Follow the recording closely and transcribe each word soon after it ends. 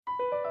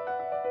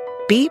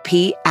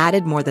BP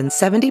added more than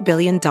 $70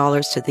 billion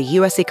to the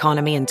U.S.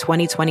 economy in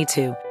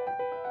 2022.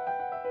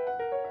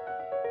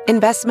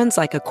 Investments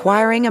like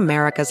acquiring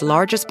America's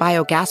largest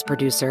biogas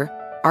producer,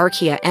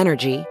 Archaea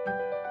Energy,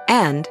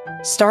 and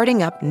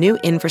starting up new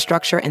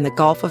infrastructure in the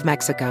Gulf of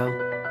Mexico.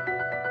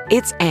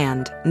 It's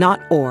and,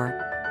 not or.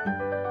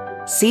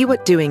 See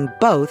what doing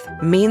both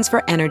means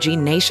for energy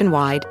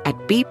nationwide at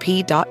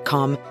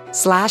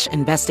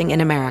bp.com/investing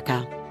in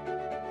America.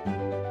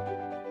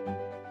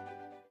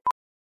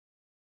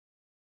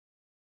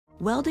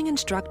 Welding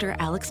instructor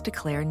Alex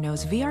DeClaire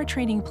knows VR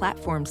training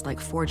platforms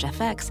like Forge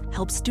FX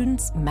help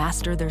students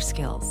master their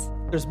skills.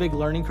 There's a big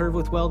learning curve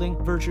with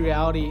welding. Virtual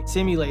reality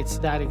simulates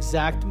that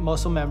exact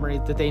muscle memory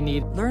that they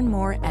need. Learn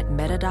more at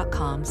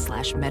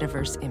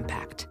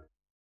meta.com/metaverseimpact.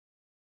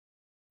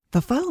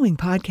 The following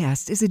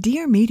podcast is a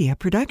Dear Media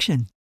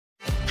production.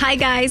 Hi,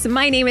 guys.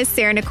 My name is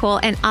Sarah Nicole,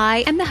 and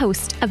I am the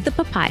host of the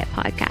Papaya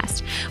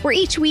Podcast, where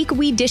each week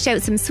we dish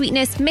out some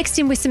sweetness mixed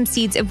in with some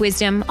seeds of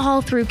wisdom,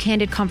 all through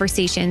candid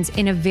conversations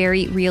in a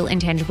very real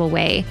and tangible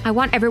way. I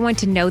want everyone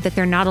to know that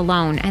they're not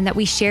alone and that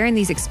we share in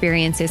these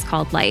experiences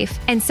called life.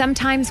 And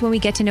sometimes when we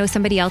get to know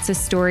somebody else's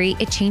story,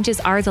 it changes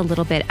ours a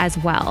little bit as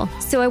well.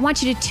 So I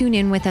want you to tune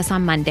in with us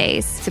on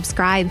Mondays,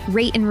 subscribe,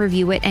 rate and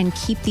review it, and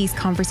keep these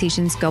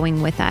conversations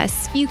going with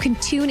us. You can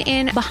tune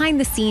in behind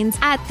the scenes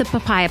at the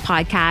Papaya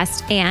Podcast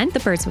and the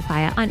Birds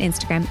Papaya on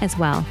Instagram as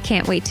well.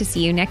 Can't wait to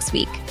see you next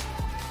week.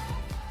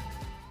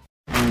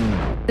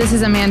 This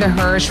is Amanda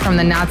Hirsch from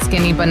the Not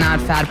Skinny But Not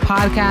Fat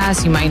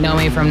podcast. You might know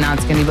me from Not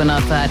Skinny But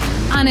Not Fat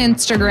on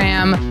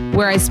Instagram,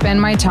 where I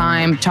spend my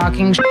time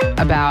talking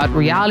about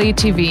reality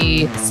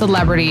TV,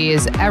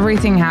 celebrities,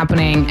 everything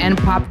happening, and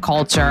pop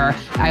culture.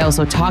 I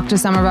also talk to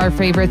some of our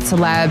favorite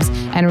celebs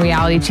and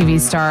reality TV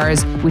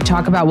stars. We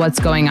talk about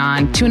what's going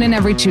on. Tune in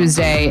every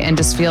Tuesday and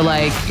just feel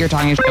like you're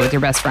talking with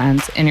your best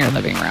friends in your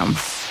living room.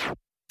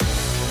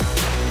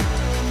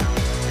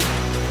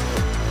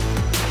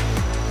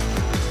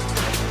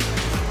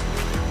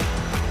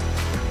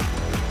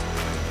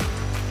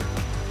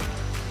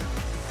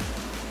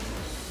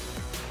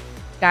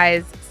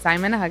 Guys,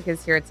 Simon Huck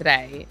is here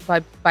today,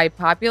 but by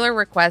popular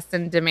request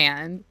and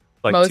demand,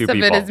 like most of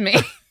it is me.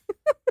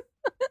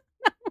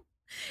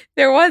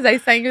 I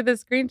sent you the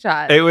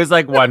screenshot. It was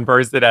like one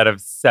person out of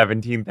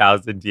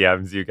 17,000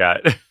 DMs you got.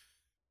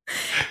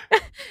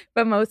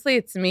 But mostly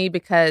it's me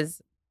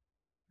because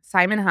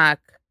Simon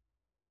Huck,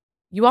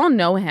 you all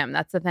know him.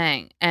 That's the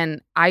thing. And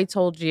I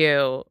told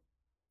you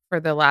for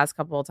the last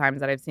couple of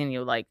times that I've seen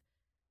you, like,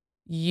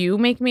 you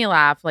make me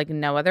laugh like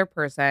no other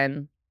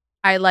person.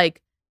 I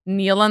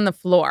kneel on the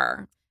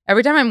floor.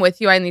 Every time I'm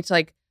with you, I need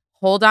to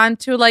hold on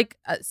to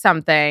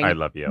something. I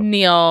love you.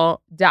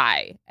 Kneel,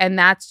 die. And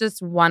that's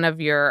just one of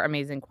your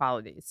amazing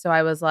qualities. So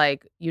I was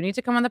like, you need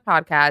to come on the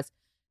podcast.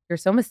 You're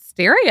so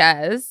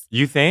mysterious.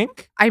 You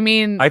think? I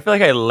mean, I feel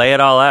like I lay it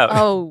all out.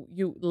 Oh,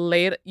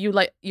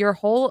 your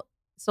whole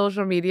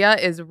social media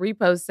is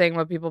reposting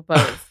what people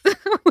post.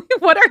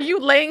 What are you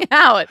laying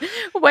out?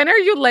 When are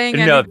you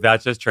laying out? No,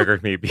 that just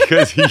triggered me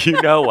because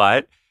you know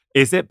what?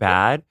 Is it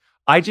bad?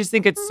 I just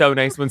think it's so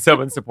nice when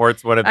someone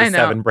supports one of the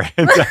 7 brands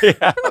I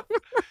have.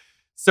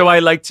 So I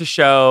like to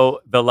show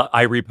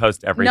I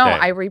repost everything. No,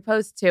 I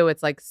repost too.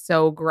 It's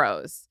so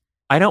gross.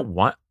 I don't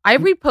want. I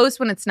repost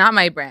when it's not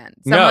my brand.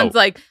 Someone's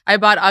like, I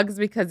bought Uggs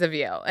because of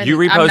you. And you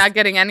repost I'm not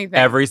getting anything.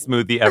 Every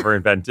smoothie ever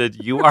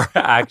invented. You are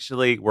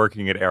actually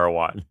working at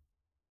Erewhon.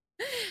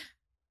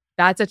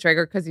 That's a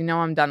trigger because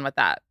I'm done with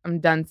that. I'm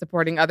done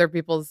supporting other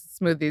people's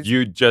smoothies.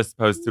 You just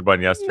posted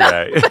one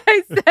yesterday. No,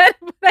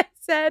 I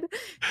said,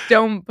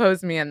 don't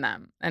post me in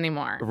them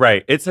anymore.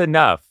 Right. It's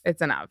enough.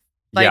 It's enough.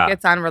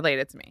 It's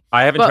unrelated to me.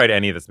 I haven't tried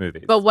any of the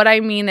smoothies. But what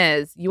I mean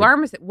is,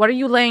 what are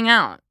you laying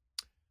out?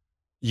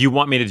 You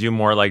want me to do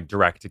more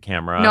direct to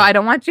camera? No, I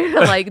don't want you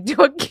to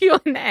do a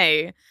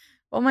Q&A.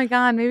 Oh my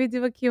God, maybe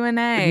do a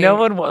Q&A. No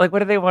one, what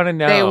do they want to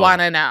know? They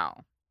want to know.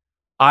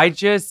 I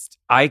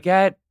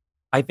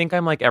think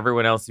I'm like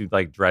everyone else who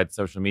dreads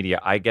social media.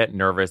 I get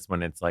nervous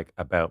when it's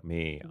about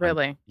me.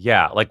 Really?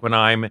 Yeah. When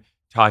I'm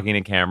talking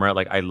to camera,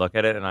 I look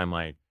at it and I'm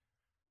like,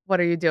 what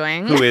are you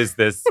doing? Who is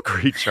this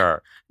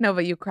creature? No,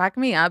 but you crack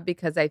me up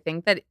because I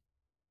think that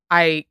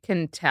I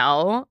can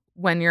tell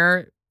when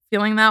you're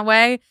feeling that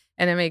way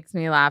and it makes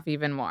me laugh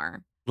even more.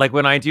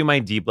 When I do my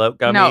deep bloat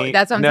gummy. No,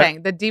 that's what I'm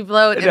saying. The deep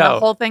bloat and the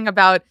whole thing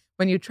about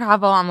when you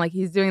travel, I'm like,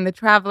 he's doing the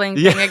traveling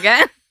thing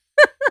again.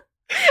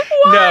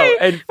 Why? No,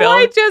 and Phil,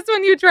 why just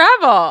when you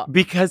travel?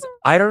 Because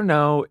I don't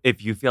know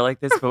if you feel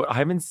like this, but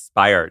I'm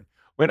inspired.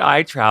 When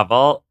I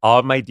travel,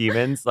 all my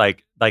demons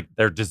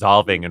they're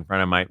dissolving in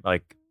front of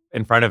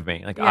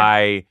me.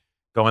 I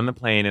go on the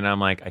plane and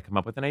I'm I come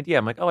up with an idea.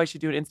 I'm like, oh, I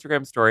should do an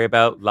Instagram story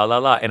about la la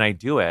la, and I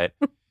do it.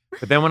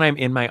 But then when I'm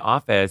in my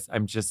office,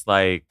 I'm just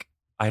I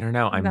don't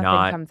know.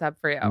 Nothing comes up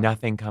for you.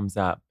 Nothing comes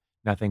up.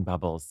 Nothing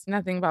bubbles.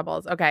 Nothing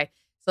bubbles. Okay.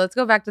 So let's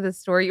go back to the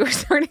story you were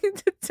starting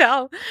to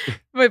tell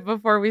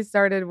before we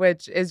started,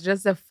 which is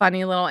just a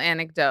funny little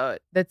anecdote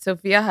that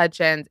Sophia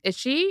Hutchins, is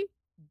she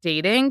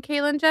dating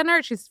Caitlyn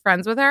Jenner? She's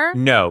friends with her?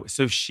 No.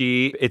 So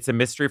it's a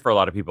mystery for a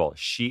lot of people.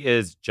 She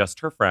is just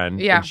her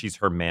friend and she's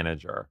her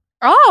manager.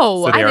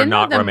 Oh, so they I are didn't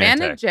not know them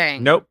romantic.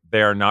 managing. Nope,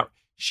 they are not.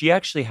 She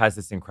actually has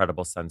this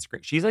incredible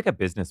sunscreen. She's like a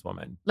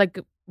businesswoman. Like,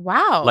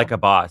 wow. Like a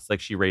boss. Like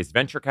she raised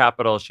venture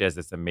capital. She has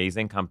this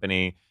amazing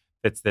company.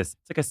 It's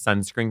like a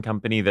sunscreen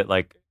company that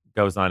like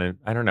goes on and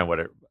I don't know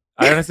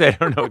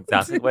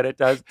exactly what it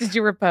does. Did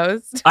you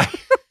repost?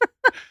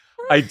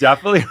 I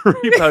definitely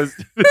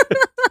reposted it.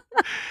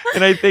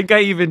 And I think I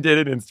even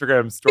did an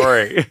Instagram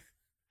story.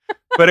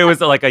 But it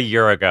was like a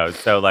year ago.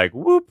 So like,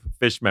 whoop,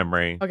 fish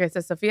memory. Okay, so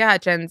Sophia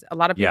Hutchins, a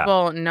lot of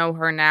people know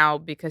her now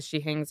because she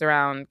hangs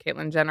around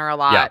Caitlyn Jenner a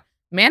lot. Yeah.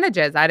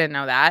 Manages, I didn't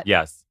know that.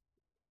 Yes.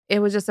 It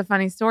was just a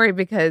funny story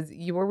because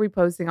you were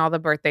reposting all the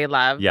birthday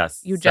love.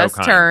 Yes. You so just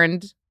kind.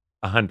 turned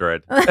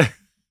 100. I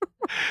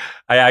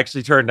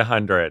actually turned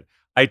 100.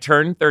 I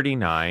turned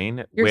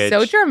 39. You're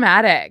so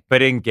dramatic.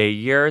 But in gay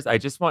years, I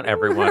just want I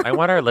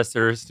want our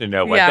listeners to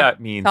know what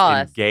that means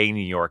in gay New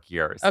York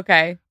years.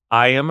 Okay.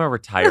 I am a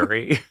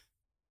retiree.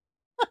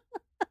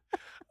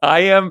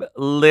 I am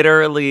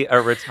literally a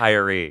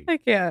retiree. I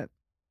can't.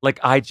 Like,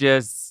 I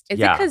just, Is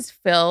it because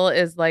Phil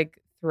is like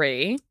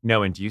 3?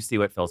 No, and do you see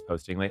what Phil's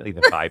posting lately?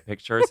 The Fave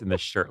pictures and the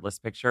shirtless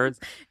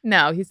pictures?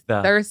 No, he's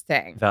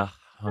thirsting. The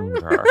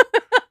hunger.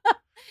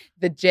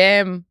 The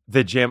gym.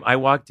 I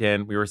walked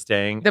in. We were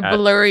staying The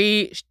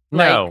blurry.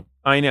 No,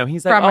 I know.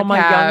 He's like, from my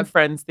a cab. young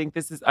friends think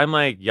this is. I'm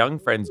like, young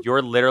friends,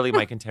 you're literally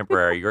my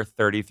contemporary. You're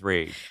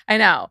 33. I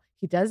know.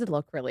 He does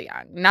look really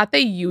young. Not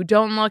that you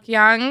don't look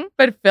young,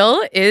 but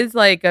Phil is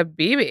like a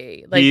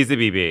BB. Like, he's a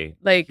BB.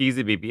 Like, he's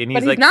a BB. And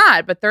he's like,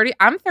 not. But 30.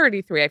 I'm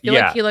 33. I feel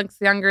like he looks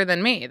younger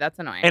than me. That's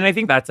annoying. And I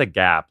think that's a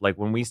gap. Like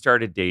when we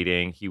started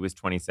dating, he was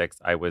 26.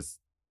 I was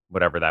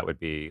whatever that would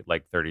be,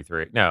 like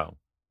 33. No,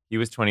 he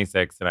was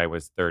 26 and I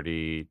was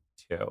 32.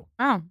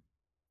 Oh.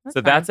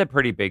 That's a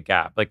pretty big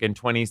gap. Like in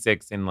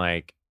 26 and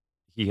like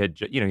he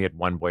had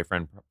one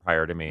boyfriend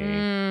prior to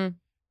me.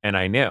 And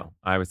I knew.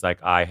 I was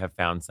like, I have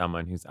found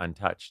someone who's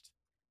untouched.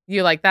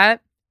 You like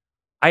that?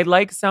 I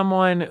like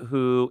someone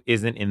who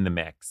isn't in the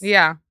mix.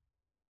 Yeah.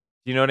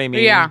 Do you know what I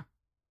mean? Yeah.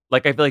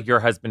 Like, I feel like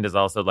your husband is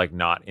also like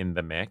not in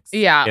the mix.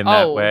 Yeah. In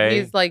that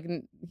way.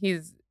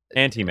 He's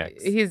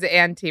anti-mix. He's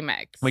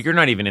anti-mix. Like, you're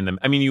not even in the,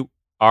 I mean, you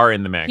are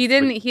in the mix.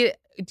 Do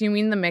you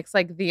mean the mix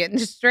like the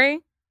industry?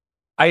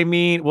 I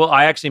mean, well,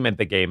 I actually meant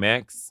the gay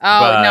mix.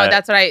 Oh, no,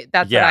 that's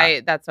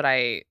what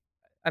I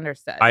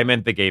understood. I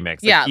meant the gay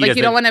mix. Yeah, like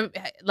you don't want to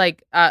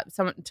like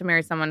to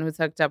marry someone who's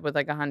hooked up with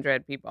like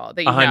 100 people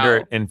that you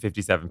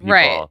 157 people.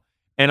 Right.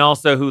 And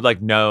also who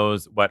like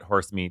knows what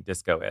horse meat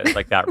disco is,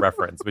 like that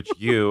reference, which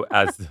you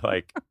as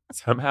like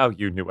somehow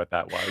you knew what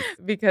that was.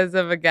 Because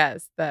of a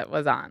guest that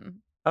was on.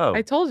 Oh.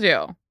 I told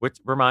you. Which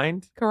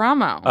remind?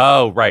 Karamo.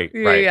 Oh, right.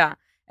 Yeah.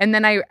 And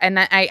then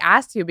I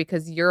asked you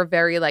because you're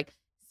very like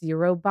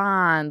zero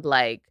bond,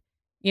 like,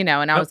 you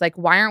know, and I was like,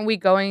 why aren't we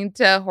going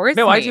to horse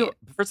meat? I do.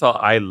 First of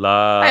all, I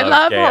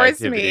love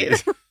horse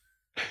meat.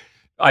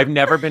 I've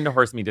never been to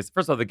horse meat.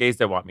 First of all, the gays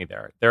don't want me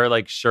there. They're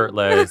like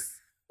shirtless,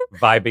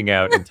 vibing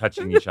out and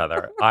touching each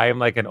other. I am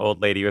like an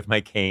old lady with my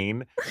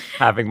cane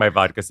having my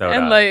vodka soda.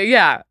 And like,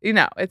 yeah, you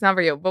know, it's not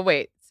for you. But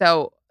wait,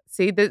 so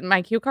see,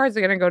 my cue cards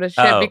are going to go to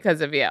shit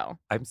because of you.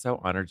 I'm so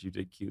honored you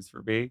did cues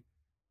for me.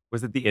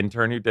 Was it the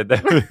intern who did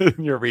that?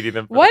 You're reading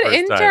them for what the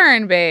first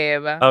intern, time.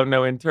 babe? Oh,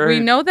 no intern? We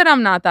know that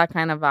I'm not that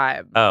kind of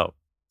vibe. Oh.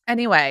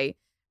 Anyway,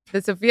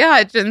 the Sophia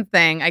Hutchins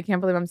thing, I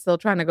can't believe I'm still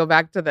trying to go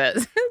back to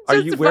this.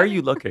 Where are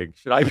you looking?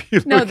 Should I be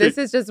looking? No, this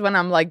is just when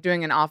I'm like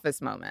doing an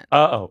office moment.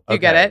 Oh, okay. You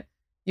get it?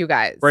 You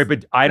guys. Right,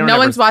 but I don't No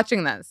one's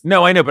watching this.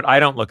 No, I know, but I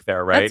don't look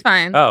there, right? That's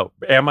fine. Oh,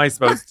 am I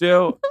supposed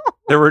to?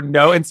 There were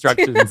no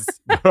instructions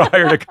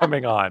prior to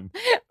coming on.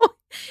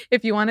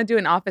 If you want to do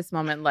an office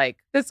moment, like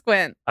the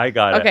squint. I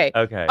got it.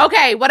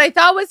 Okay. What I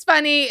thought was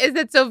funny is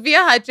that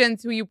Sophia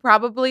Hutchins, who you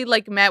probably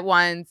like met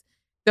once,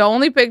 the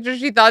only picture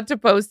she thought to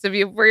post of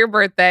you for your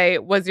birthday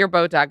was your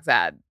Botox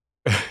ad.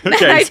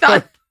 Okay, I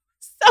thought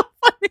so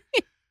funny.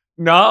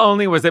 Not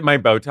only was it my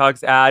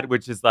Botox ad,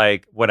 which is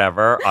like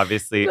whatever.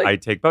 Obviously, like, I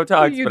take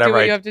Botox. You whatever do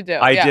what you have to do.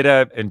 I did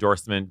an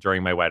endorsement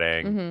during my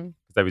wedding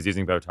because I was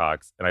using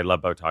Botox, and I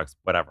love Botox.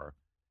 Whatever.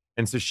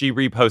 And so she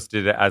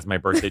reposted it as my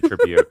birthday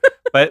tribute.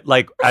 But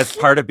like as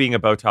part of being a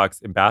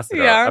Botox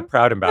ambassador, a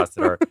proud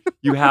ambassador,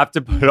 you have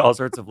to put all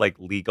sorts of like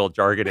legal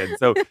jargon in.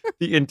 So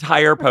the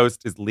entire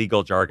post is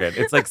legal jargon.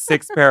 It's like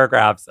 6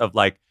 paragraphs of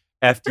like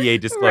FDA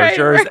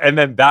disclosures. Right. And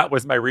then that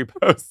was my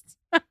repost,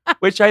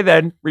 which I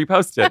then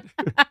reposted.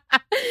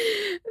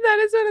 That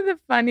is one of the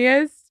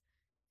funniest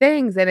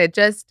things. And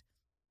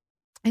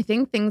I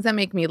think things that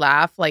make me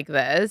laugh like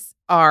this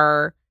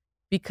are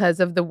because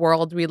of the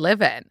world we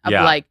live in of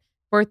like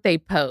birthday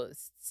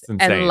posts.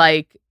 And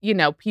like, you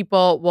know,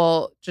 people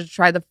will just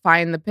try to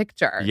find the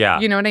picture. Yeah.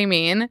 You know what I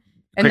mean?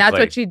 And that's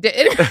what she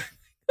did.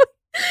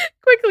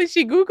 Quickly,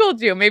 she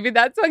Googled you. Maybe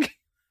that's what.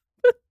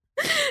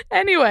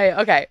 Anyway,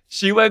 okay.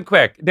 She went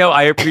quick. No,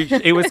 I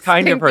appreciate it. Was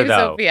kind of her,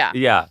 though. Sophia.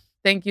 Yeah.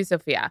 Thank you,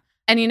 Sophia.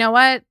 And you know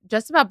what?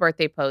 Just about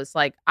birthday posts,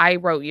 like I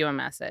wrote you a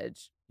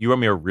message. You wrote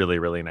me a really,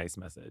 really nice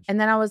message. And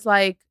then I was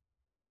like,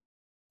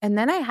 and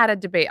then I had a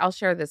debate. I'll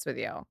share this with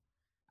you.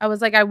 I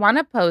was like, I want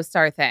to post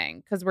our thing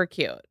because we're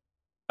cute.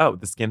 Oh,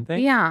 the skin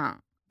thing? Yeah.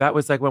 That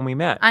was like when we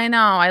met. I know.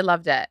 I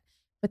loved it.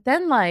 But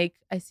then like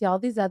I see all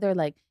these other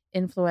like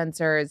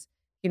influencers,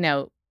 you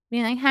know,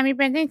 being like, happy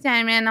birthday,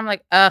 Simon. I'm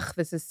like, ugh,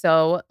 this is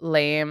so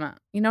lame.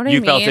 You know what I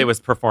mean? You felt it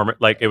was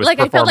like it was like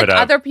performative. I felt like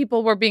other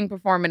people were being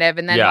performative.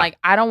 And then Yeah. like,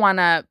 I don't want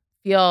to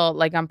feel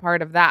like I'm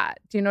part of that.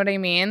 Do you know what I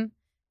mean?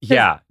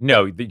 Yeah.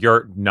 No,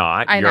 you're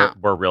not. I know.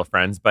 We're real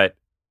friends. But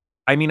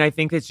I mean, I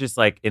think it's just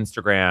like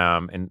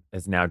Instagram and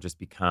has now just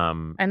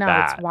become I know.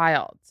 that. It's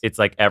wild. It's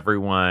like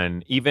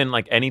everyone, even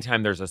like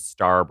anytime there's a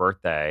star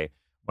birthday,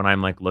 when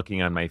I'm like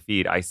looking on my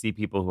feed, I see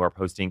people who are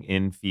posting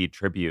in-feed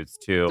tributes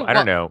to, I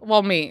don't know.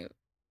 Well, me.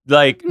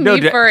 Like, no,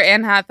 Me for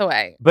Anne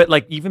Hathaway. but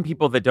like even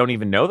people that don't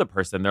even know the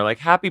person, they're like,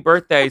 happy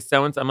birthday,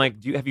 so-and-so. I'm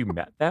like, have you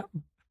met them?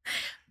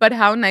 But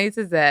how nice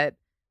is it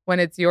when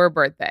it's your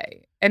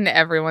birthday and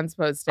everyone's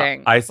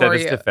posting? I said for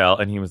this you? to Phil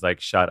and he was like,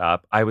 shut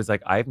up. I was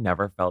like, I've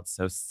never felt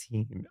so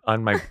seen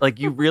on my, like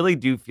you really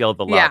do feel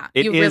the love. Yeah,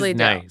 It you is really do.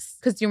 nice.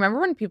 Because do you remember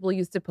when people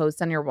used to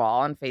post on your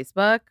wall on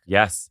Facebook?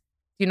 Yes.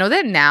 Do you know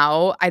that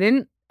now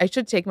I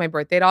should take my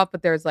birth date off,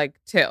 but there's like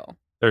 2.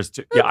 There's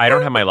 2. Yeah, I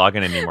don't have my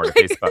login anymore to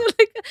Facebook.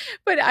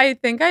 But I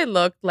think I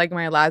looked like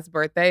my last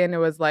birthday and it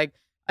was like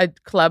a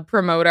club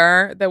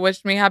promoter that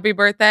wished me happy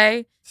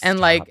birthday and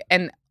like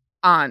an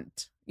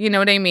aunt. You know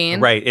what I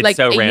mean? Right. It's like,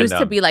 so it random. used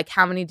to be like,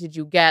 how many did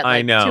you get? Like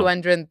I know.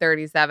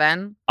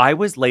 237. I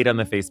was late on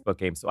the Facebook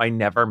game, so I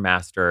never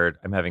mastered.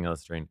 I'm having a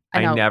Listerine.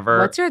 I know. never.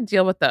 What's your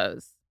deal with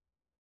those?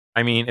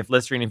 I mean, if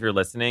Listerine, if you're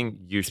listening,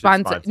 you should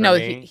sponsor No,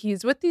 me.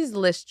 he's with these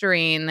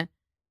Listerine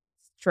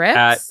strips.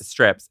 At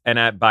Strips and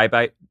at Bye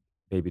Bye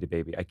Baby to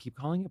Baby. I keep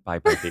calling it Bye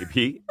Bye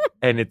Baby,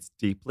 and it's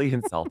deeply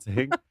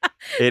insulting.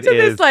 It so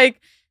is this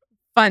like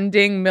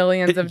funding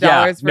millions of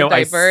dollars for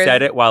diapers. I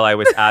said it while I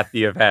was at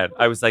the event.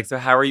 I was like, so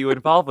how are you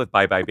involved with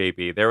Bye Bye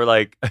Baby? They were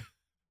like,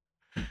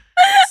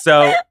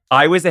 so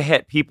I was a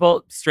hit.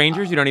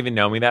 Strangers who don't even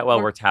know me that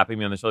well were tapping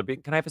me on the shoulder.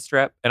 Being, can I have a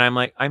strip? And I'm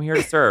like, I'm here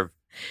to serve.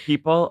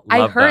 People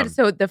love I heard, them.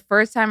 so the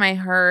first time I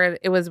heard,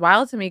 it was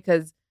wild to me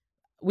because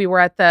we were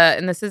at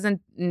and this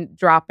isn't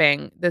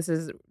dropping, this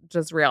is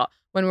just real.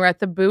 When we were at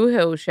the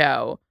Boohoo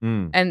show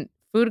and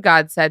Food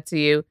God said to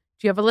you,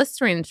 do you have a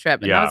Listerine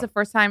strip? And that was the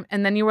first time.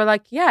 And then you were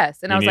like,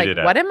 yes. And I was like,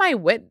 what am I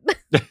with?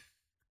 And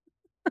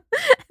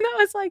I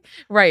was like,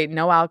 right,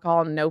 no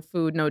alcohol, no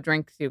food, no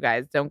drinks, you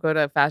guys. Don't go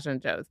to fashion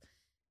shows.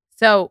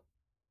 So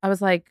I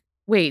was like,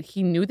 wait,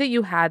 he knew that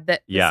you had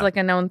that. Yeah. It's like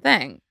a known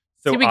thing.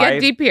 So Did we get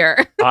deep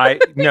here?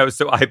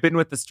 So I've been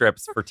with the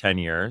strips for 10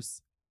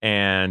 years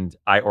and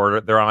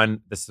they're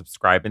on the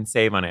subscribe and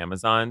save on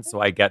Amazon.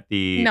 So I get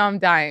No, I'm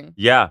dying.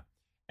 Yeah.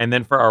 And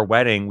then for our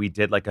wedding, we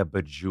did like a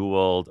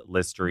bejeweled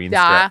Listerine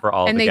strip for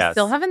all the guests. And they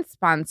still haven't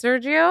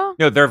sponsored you?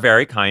 No, they're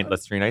very kind.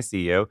 Listerine, I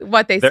see you.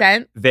 What they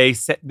sent? They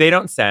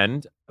don't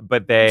send,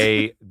 but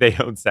they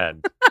don't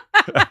send.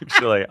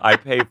 Actually, I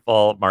pay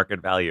full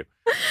market value.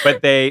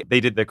 But they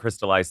did the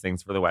crystallized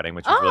things for the wedding,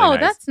 which is really nice. Oh,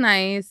 that's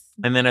nice.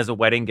 And then as a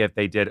wedding gift,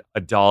 they did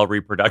a doll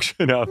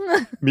reproduction of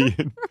me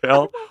and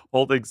Phil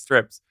holding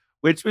strips,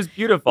 which was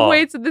beautiful.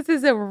 Wait, so this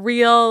is a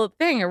real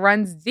thing. It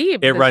runs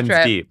deep. It runs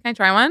deep. Can I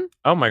try one?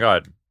 Oh my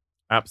God.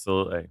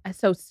 Absolutely.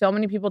 So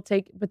many people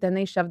but then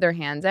they shove their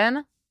hands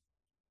in.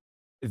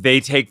 They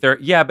take but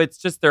it's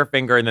just their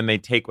finger and then they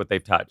take what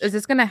they've touched. Is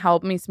this going to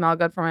help me smell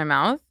good for my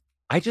mouth?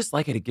 I just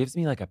like it. It gives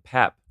me like a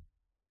pep.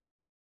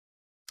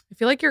 I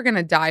feel like you're going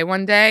to die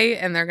one day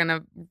and they're going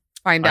to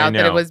find out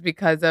that it was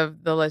because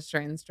of the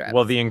Listerine strip.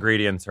 Well, the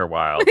ingredients are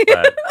wild.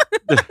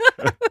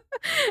 But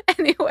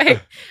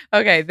Anyway,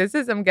 okay,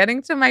 I'm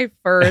getting to my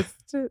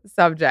first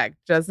subject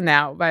just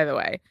now, by the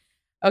way.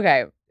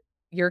 Okay,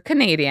 you're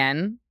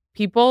Canadian.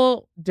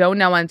 People don't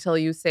know until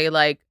you say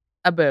like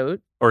a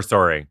boot. Or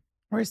sorry.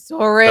 Or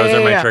sorry. Those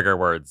are my trigger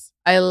words.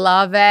 I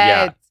love it.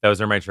 Yeah,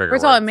 those are my trigger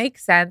words. First of all, it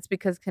makes sense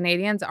because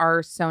Canadians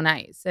are so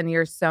nice and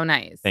you're so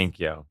nice. Thank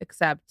you.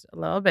 Except a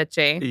little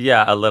bitchy.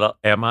 Yeah, a little.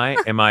 Am I?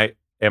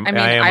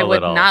 I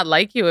would not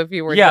like you if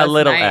you were a just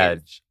little nice.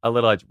 edge. A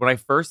little edge. When I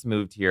first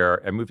moved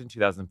here, I moved in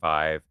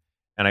 2005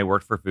 and I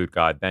worked for Food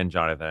God, then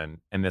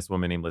Jonathan, and this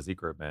woman named Lizzie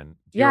Grubman.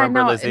 Do you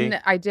remember Lizzie?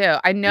 And I do.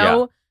 I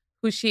know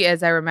who she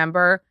is. I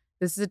remember.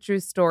 This is a true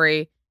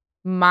story.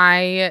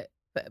 My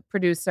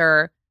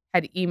producer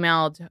had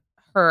emailed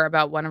her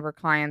about one of her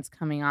clients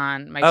coming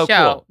on my show.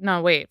 Cool.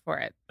 No, wait for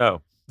it.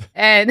 Oh.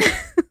 And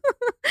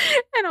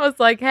and I was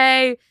like,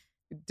 hey,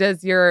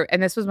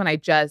 and this was when I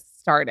just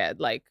started,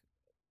 like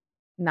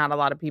not a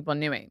lot of people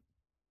knew me.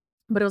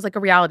 But it was like a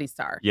reality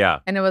star. Yeah.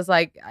 And it was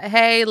like,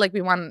 hey, like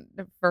we want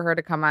for her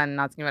to come on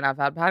Not Skinny But Not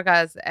Fat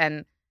podcast.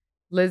 And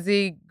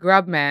Lizzie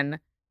Grubman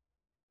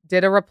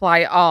did a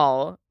reply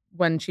all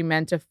when she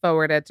meant to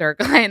forward it to her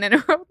client. And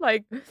it wrote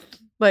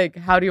like,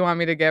 how do you want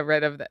me to get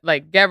rid of them?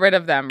 Like, get rid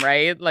of them,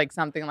 right? Like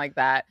something like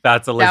that.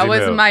 That's a Lizzie That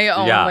was move. my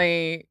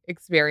only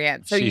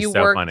experience. So She's you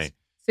so worked. funny.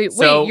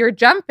 So wait, you're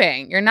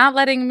jumping. You're not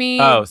letting me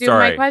do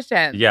my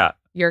question. Yeah.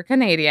 You're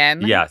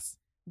Canadian. Yes.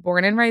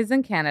 Born and raised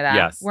in Canada.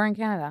 Yes. We're in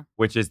Canada.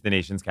 Which is the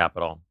nation's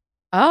capital.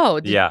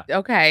 Oh, yeah.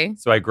 Okay.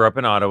 So I grew up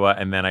in Ottawa,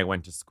 and then I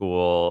went to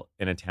school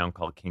in a town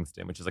called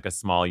Kingston, which is like a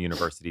small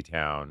university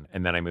town.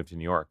 And then I moved to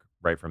New York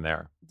right from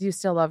there. Do you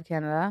still love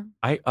Canada?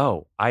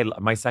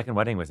 My second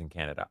wedding was in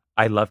Canada.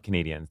 I love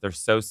Canadians. They're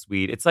so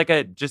sweet. It's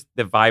like just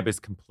the vibe is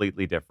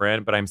completely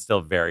different, but I'm still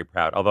very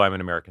proud, although I'm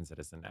an American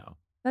citizen now.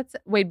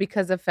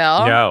 Because of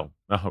Phil? No.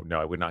 Oh,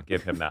 no, I would not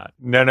give him that.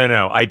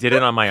 No. I did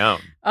it on my own.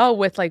 Oh,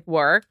 with like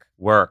work?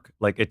 Work.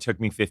 Like it took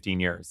me 15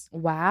 years.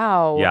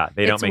 Wow. Yeah,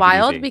 they don't make it easy. It's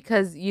wild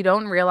because you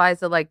don't realize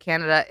that like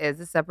Canada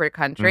is a separate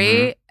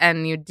country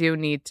and you do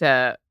need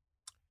to.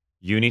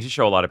 You need to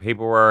show a lot of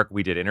paperwork.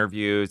 We did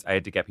interviews. I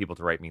had to get people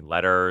to write me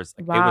letters.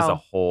 Like, wow. It was a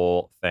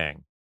whole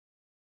thing.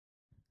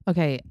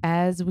 Okay,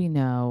 as we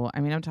know,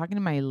 I'm talking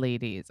to my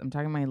ladies. I'm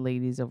talking to my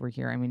ladies over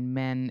here.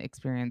 Men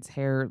experience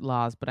hair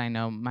loss, but I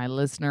know my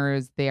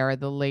listeners, they are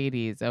the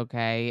ladies,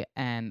 okay?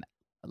 And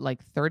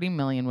like 30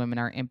 million women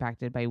are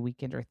impacted by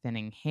weakened or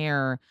thinning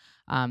hair.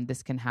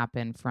 This can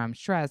happen from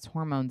stress,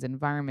 hormones,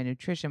 environment,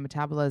 nutrition,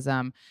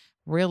 metabolism,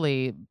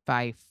 really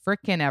by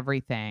frickin'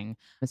 everything.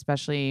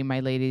 Especially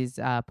my ladies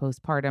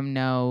postpartum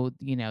know,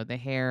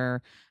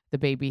 the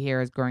baby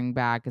hair is growing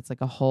back. It's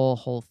like a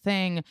whole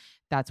thing.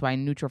 That's why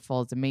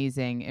Nutrafol is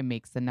amazing. It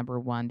makes the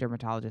 #1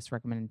 dermatologist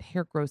recommended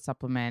hair growth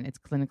supplement. It's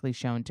clinically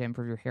shown to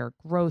improve your hair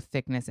growth,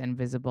 thickness, and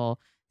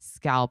visible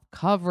scalp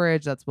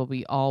coverage. That's what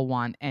we all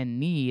want and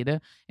need.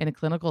 In a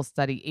clinical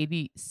study,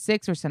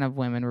 86% of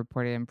women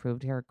reported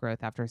improved hair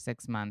growth after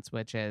 6 months,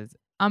 which is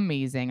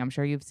amazing. I'm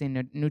sure you've seen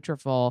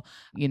Nutrafol,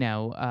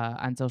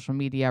 on social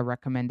media,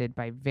 recommended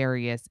by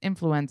various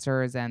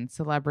influencers and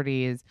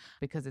celebrities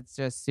because it's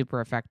just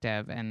super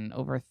effective. And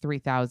over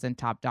 3,000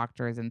 top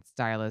doctors and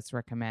stylists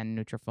recommend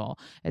Nutrafol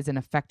as an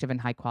effective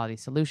and high quality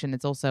solution.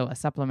 It's also a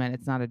supplement.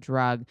 It's not a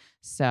drug.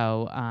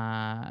 So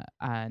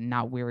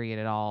not weary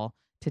at all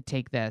to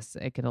take this.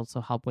 It could also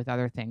help with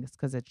other things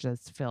because it's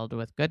just filled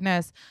with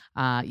goodness.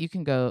 You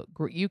can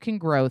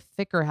grow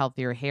thicker,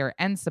 healthier hair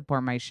and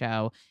support my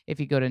show if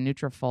you go to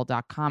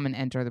Nutrafol.com and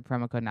enter the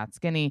promo code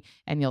NotSkinny,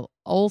 and you'll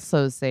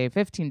also save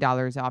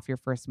 $15 off your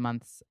first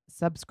month's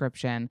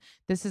subscription.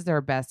 This is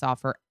their best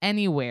offer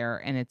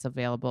anywhere, and it's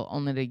available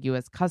only to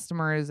U.S.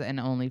 customers and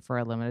only for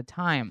a limited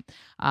time.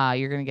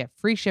 You're going to get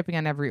free shipping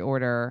on every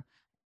order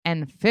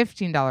and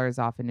 $15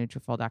 off at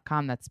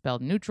Nutrafol.com. That's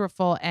spelled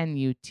Nutrafol,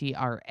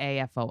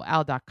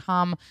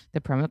 Nutrafol.com. The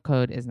promo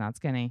code is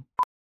NotSkinny.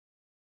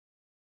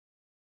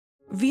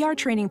 VR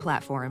training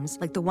platforms,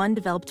 like the one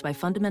developed by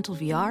Fundamental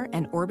VR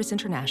and Orbis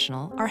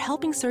International, are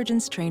helping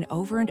surgeons train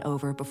over and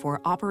over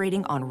before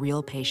operating on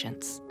real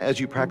patients.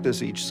 As you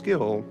practice each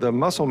skill, the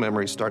muscle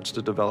memory starts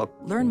to develop.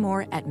 Learn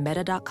more at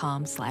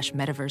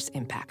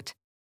meta.com/metaverseimpact.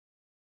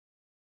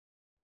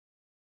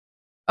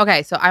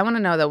 Okay, so I want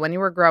to know though, when you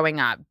were growing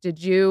up, did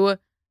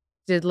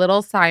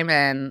little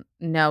Simon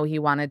know he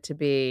wanted to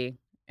be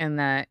in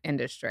the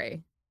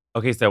industry?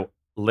 Okay, so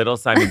little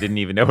Simon didn't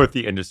even know what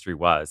the industry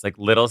was. Like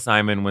little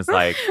Simon was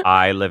like,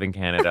 I live in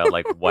Canada.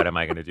 Like, what am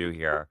I going to do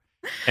here?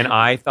 And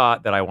I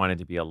thought that I wanted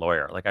to be a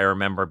lawyer. Like I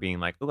remember being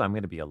like, oh, I'm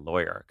going to be a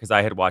lawyer because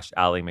I had watched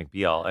Ally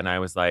McBeal and I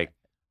was like,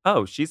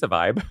 oh, she's a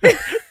vibe.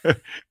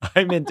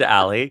 I'm into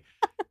Ally.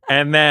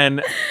 And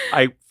then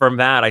from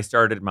that, I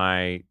started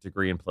my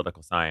degree in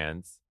political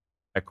science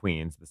at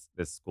Queen's,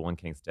 this school in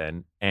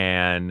Kingston.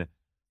 And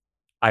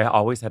I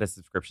always had a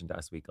subscription to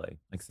Us Weekly.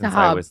 Like since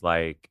I was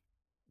like,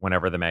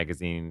 whenever the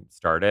magazine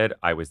started,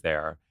 I was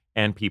there.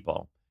 And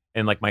People.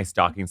 And like my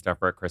stocking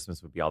stuffer at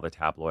Christmas would be all the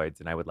tabloids.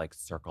 And I would like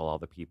circle all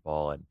the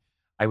people. And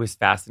I was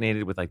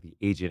fascinated with like the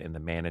agent and the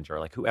manager.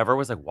 Like whoever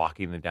was like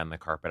walking them down the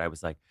carpet, I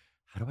was like,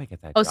 how do I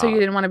get that job? So you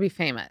didn't want to be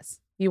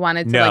famous. You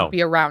wanted to like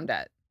be around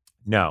it.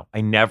 No, I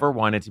never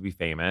wanted to be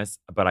famous,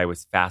 but I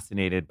was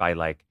fascinated by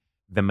like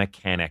the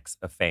mechanics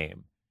of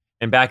fame.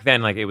 And back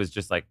then, like it was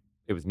just like,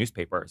 it was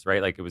newspapers,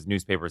 right? Like it was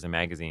newspapers and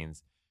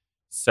magazines.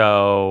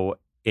 So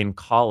in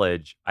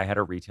college, I had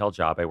a retail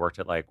job. I worked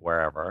at like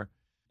wherever.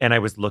 And I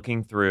was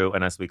looking through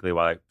an Us Weekly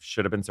while I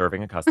should have been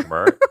serving a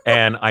customer.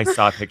 And I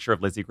saw a picture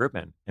of Lizzie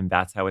Grubman. And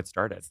that's how it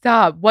started.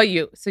 Stop.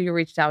 So you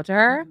reached out to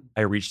her?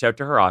 I reached out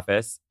to her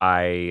office.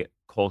 I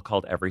cold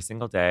called every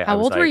single day. How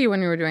old were you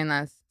when you were doing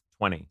this?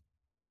 20.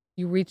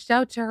 You reached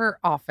out to her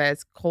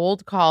office,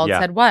 cold called,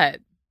 said what?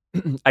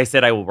 I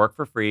said, I will work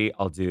for free.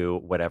 I'll do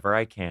whatever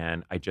I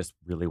can. I just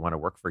really want to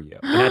work for you.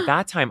 And at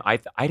that time, I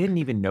didn't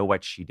even know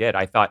what she did.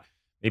 I thought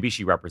maybe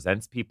she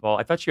represents people.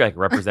 I thought she like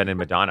represented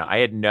Madonna. I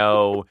had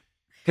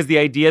because the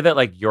idea that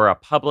like you're a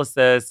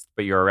publicist,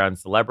 but you're around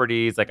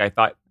celebrities, like I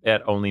thought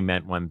it only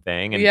meant one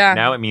thing. And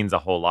now it means a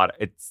whole lot.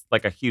 It's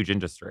like a huge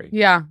industry.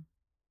 Yeah.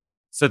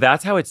 So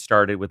that's how it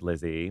started with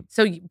Lizzie.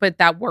 So, but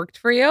that worked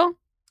for you?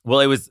 Well,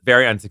 it was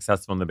very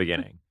unsuccessful in the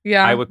beginning.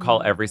 Yeah. I would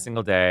call every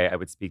single day. I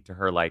would speak to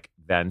her like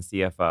then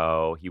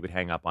CFO. He would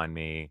hang up on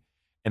me.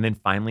 And then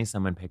finally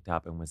someone picked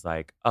up and was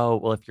like, oh,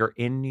 well, if you're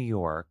in New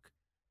York,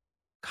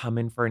 come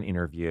in for an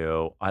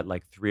interview at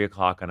like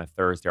 3:00 on a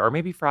Thursday or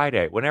maybe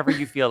Friday, whenever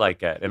you feel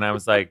like it. And I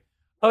was like,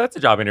 oh, that's a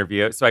job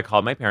interview. So I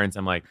called my parents.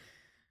 I'm like,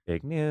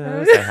 big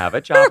news. I have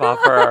a job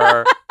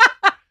offer.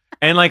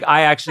 And like,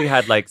 I actually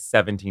had like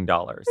 $17.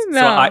 No. So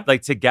I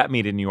like to get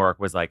me to New York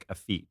was like a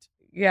feat.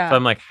 Yeah. So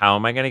I'm like, how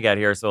am I going to get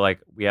here? So like,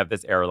 we have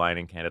this airline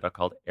in Canada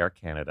called Air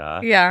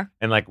Canada. Yeah.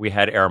 And like, we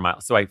had air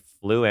miles. So I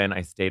flew in,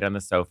 I stayed on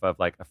the sofa of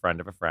like a friend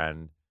of a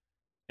friend.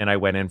 And I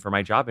went in for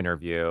my job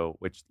interview,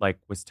 which like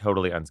was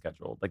totally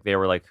unscheduled. Like they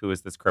were like, who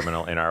is this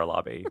criminal in our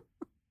lobby?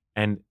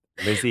 And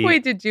Lizzie.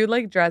 Wait, did you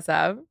like dress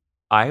up?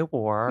 I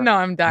wore. No,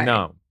 I'm dying.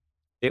 No.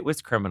 It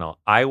was criminal.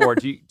 I wore.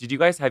 Did you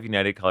guys have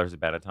United Colors of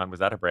Benetton? Was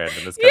that a brand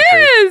in this country?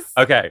 Yes.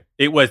 Okay.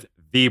 It was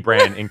the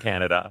brand in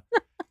Canada.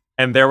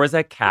 And there was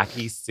a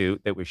khaki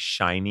suit that was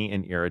shiny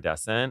and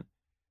iridescent.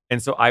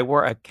 And so I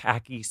wore a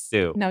khaki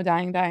suit. No,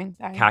 dying.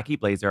 Khaki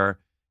blazer,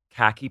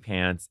 khaki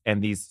pants,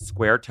 and these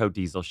square-toed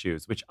diesel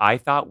shoes, which I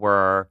thought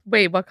were.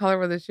 Wait, what color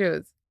were the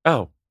shoes?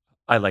 Oh,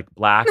 I like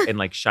black and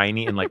like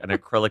shiny and like an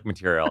acrylic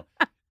material.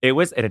 It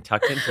was in a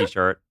tucked-in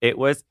t-shirt. It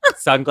was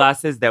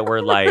sunglasses that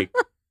were like.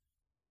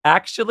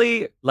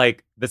 Actually,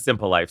 like the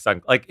Simple Life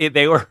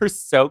they were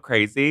so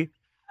crazy.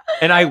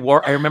 And I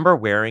remember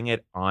wearing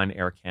it on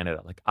Air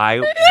Canada. Like I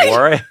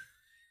wore it.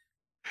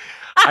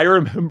 I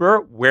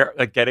remember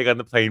getting on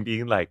the plane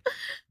being like,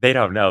 they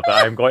don't know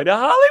that I'm going to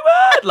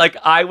Hollywood. Like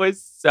I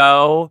was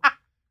so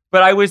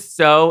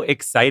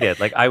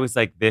excited. Like I was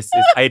like,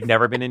 I had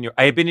never been in New York.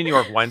 I had been in New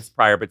York once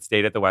prior, but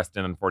stayed at the West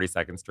End on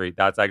 42nd Street.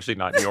 That's actually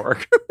not New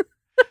York.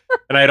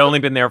 And I had only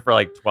been there for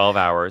like 12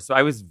 hours. So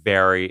I was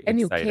very excited. And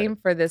you came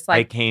for this like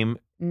I came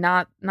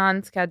not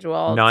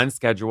non-scheduled.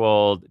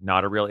 Non-scheduled,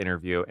 not a real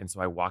interview. And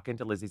so I walk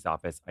into Lizzie's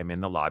office. I'm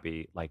in the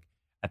lobby. Like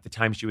at the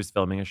time she was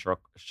filming a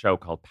show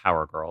called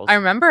Power Girls. I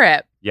remember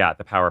it. Yeah,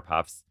 the Power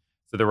Puffs.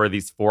 So there were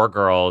these 4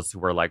 girls who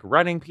were like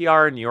running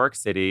PR in New York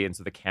City. And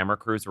so the camera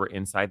crews were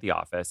inside the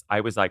office.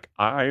 I was like,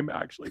 I'm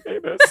actually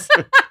famous.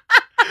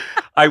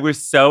 I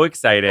was so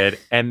excited.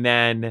 And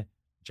then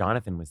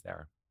Jonathan was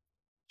there.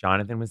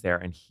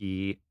 And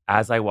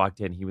as I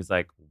walked in, he was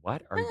like,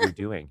 what are you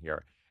doing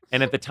here?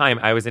 And at the time,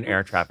 I was an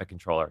air traffic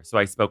controller. So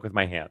I spoke with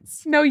my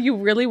hands. No, you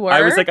really were?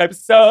 I was like, I'm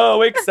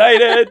so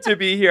excited to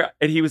be here.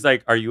 And he was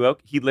like, are you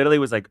okay? He literally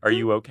was like, are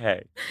you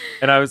okay?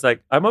 And I was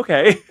like, I'm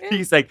okay.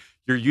 He's like,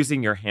 you're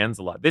using your hands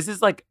a lot. This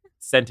is like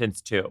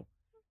sentence 2.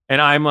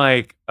 And I'm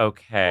like,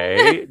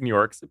 okay, New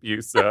York's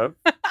abusive.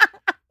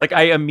 Like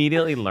I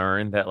immediately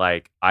learned that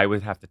like I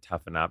would have to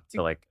toughen up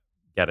to like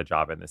get a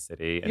job in the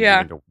city and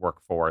even to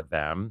work for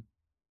them.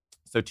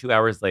 So 2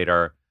 hours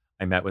later,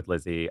 I met with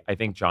Lizzie. I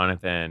think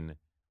Jonathan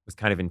was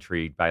kind of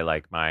intrigued by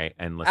like my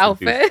endless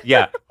outfit.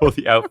 The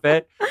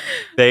outfit.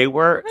 They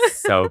were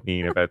so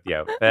mean about the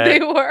outfit. They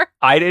were.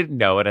 I didn't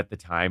know it at the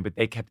time, but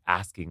they kept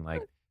asking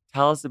like,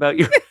 tell us about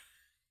your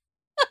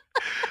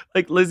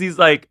like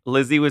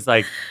Lizzie was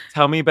like,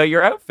 tell me about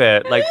your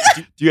outfit. Like,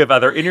 do you have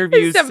other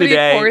interviews Is somebody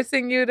today?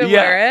 Forcing you to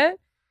wear it?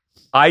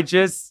 I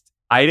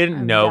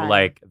didn't know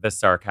like the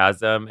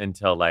sarcasm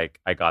until like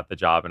I got the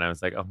job and I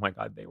was like, oh my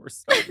God, they were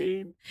so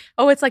mean.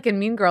 Oh, it's like in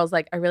Mean Girls.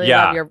 Like, I really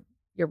love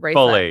your bracelet.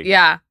 Fully.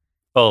 Yeah.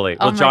 Fully.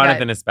 Oh Well,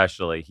 Jonathan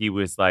especially, he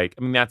was like,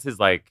 I mean, that's his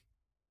like,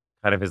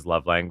 kind of his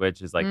love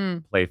language is like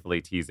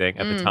playfully teasing.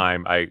 At the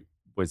time, I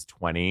was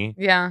 20.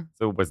 Yeah.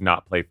 So it was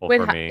not playful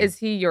Wait, for me. Is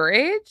he your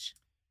age?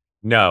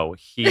 No,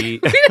 he.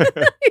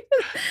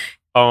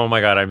 Oh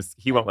my God,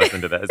 he won't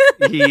listen to this.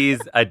 He's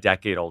a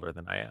decade older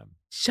than I am.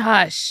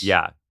 Shush.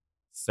 Yeah.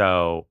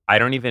 So I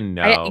don't even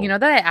know. You know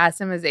that I asked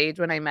him his age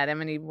when I met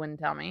him and he wouldn't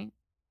tell me?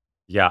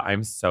 Yeah,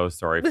 I'm so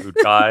sorry, Food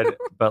God.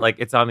 But like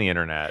it's on the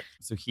internet.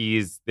 So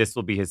this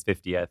will be his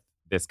 50th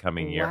this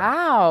coming year.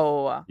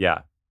 Wow.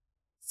 Yeah.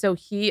 So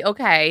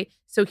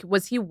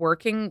was he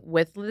working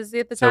with Lizzie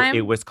at the So time?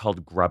 it was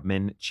called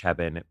Grubman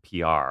Chebin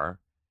PR.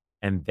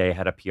 And they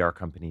had a PR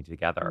company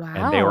together. Wow.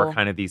 And they were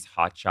kind of these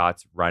hot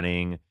shots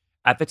running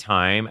at the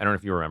time. I don't know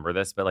if you remember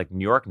this, but like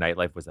New York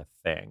nightlife was a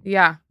thing.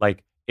 Yeah.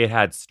 Like it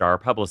had star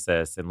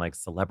publicists and like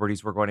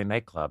celebrities were going to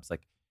nightclubs.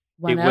 Like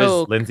One it was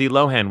Oak. Lindsay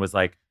Lohan was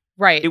like,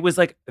 right. It was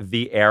like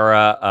the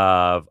era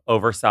of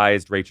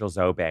oversized Rachel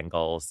Zoe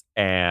bangles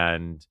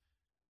and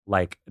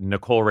like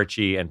Nicole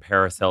Richie and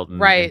Paris Hilton.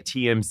 Right. And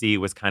TMZ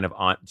was kind of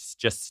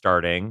just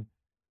starting.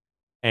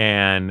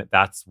 And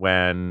that's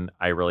when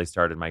I really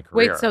started my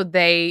career. Wait, so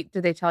did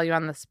they tell you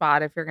on the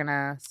spot if you're going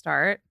to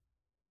start?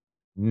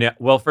 No,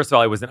 well, first of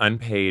all, it was an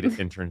unpaid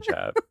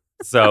internship.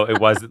 So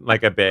it wasn't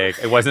like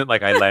it wasn't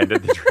like I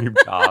landed the dream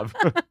job.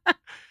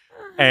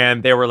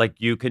 And they were like,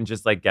 you can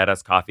just like get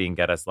us coffee and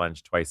get us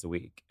lunch twice a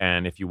week.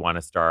 And if you want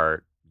to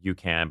start, you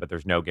can, but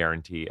there's no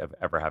guarantee of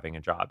ever having a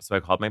job. So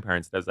I called my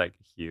parents and I was like,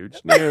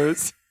 huge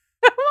news.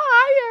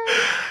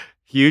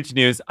 Huge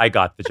news. I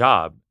got the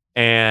job.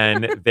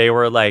 And they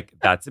were like,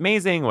 that's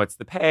amazing. What's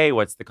the pay?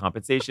 What's the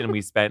compensation?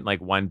 We spent like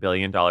 $1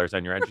 billion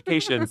on your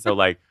education. So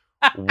like,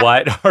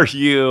 what are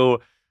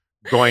you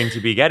going to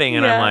be getting?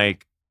 And I'm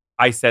like,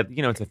 I said,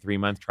 it's a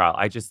 3-month trial.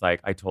 I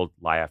told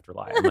lie after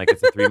lie. I'm like,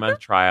 it's a 3-month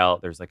trial.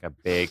 There's like a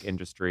big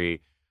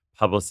industry.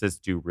 Publicists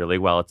do really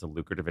well. It's a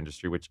lucrative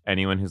industry, which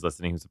anyone who's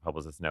listening who's a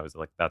publicist knows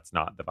like that's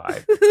not the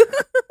vibe.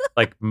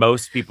 like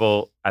most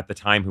people at the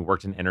time who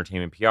worked in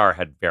entertainment PR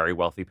had very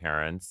wealthy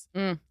parents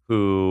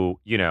who,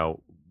 you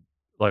know,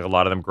 like a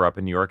lot of them grew up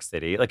in New York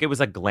City. Like it was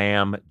a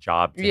glam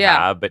job to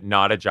have, but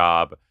not a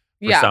job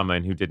for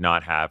someone who did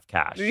not have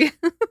cash.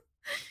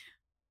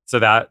 So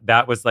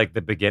that was like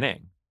the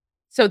beginning.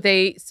 So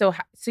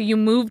you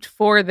moved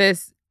for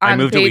this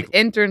unpaid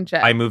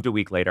internship. I moved a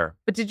week later.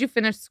 But did you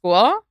finish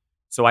school?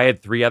 So I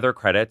had 3 other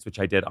credits, which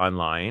I did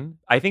online.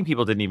 I think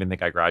people didn't even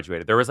think I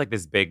graduated. There was like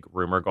this big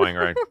rumor going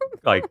around,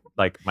 like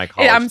my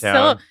college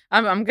town.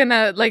 I'm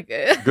gonna like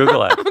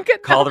Google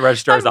it. Call the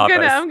registrar's office.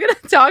 I'm gonna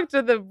talk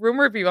to the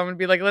rumor people. I'm gonna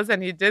be like,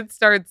 listen, he did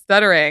start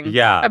stuttering.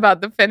 About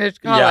the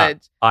finished college.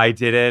 Yeah, I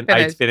didn't.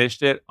 I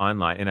finished it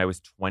online, and I was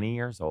 20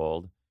 years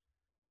old,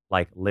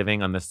 like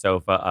living on the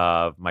sofa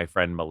of my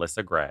friend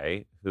Melissa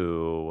Gray,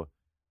 who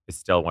is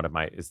still one of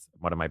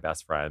my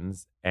best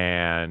friends,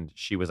 and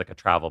she was like a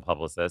travel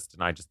publicist,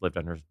 and I just lived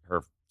on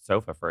her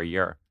sofa for a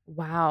year.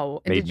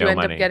 Wow! And did you end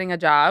up getting a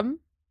job?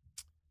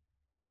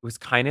 It was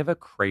kind of a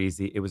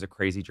crazy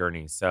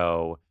journey.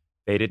 So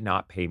they did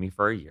not pay me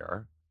for a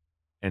year,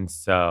 and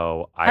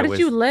so How did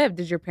you live?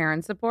 Did your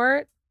parents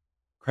support?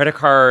 Credit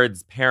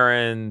cards,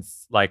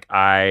 parents. Like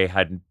I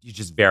had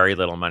just very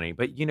little money,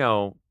 but you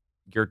know.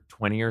 You're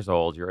 20 years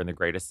old. You're in the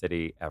greatest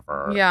city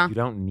ever. Yeah. You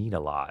don't need a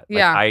lot.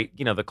 Like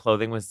the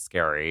clothing was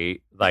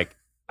scary. Like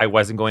I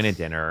wasn't going to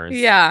dinners.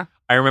 Yeah.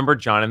 I remember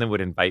Jonathan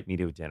would invite me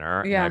to a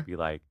dinner and I'd be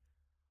like,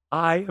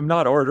 I am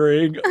not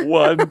ordering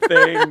one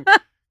thing.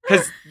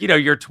 Because,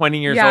 you're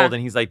 20 years old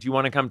and he's like, do you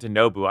want to come to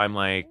Nobu? I'm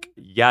like,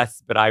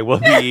 yes, but I will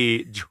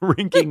be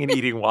drinking and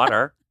eating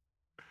water.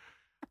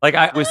 Like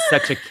I was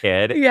such a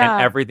kid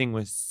and everything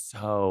was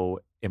so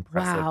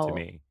impressive to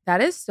me. That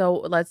is so,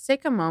 let's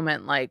take a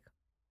moment, like,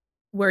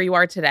 where you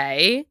are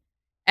today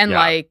and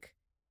like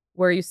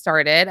where you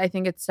started. I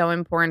think it's so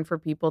important for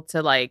people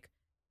to like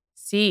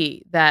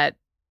see that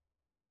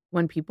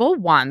when people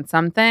want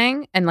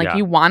something and like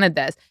you wanted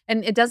this,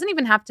 and it doesn't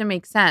even have to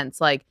make sense.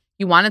 Like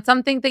you wanted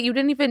something that you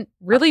didn't even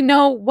really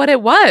know what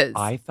it was.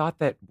 I thought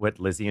that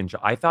Lizzie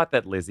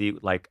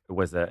like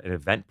was an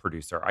event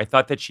producer. I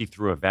thought that she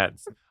threw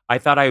events. I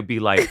thought I would be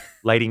like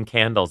lighting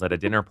candles at a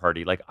dinner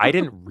party. Like I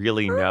didn't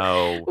really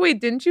know. Wait,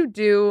 didn't you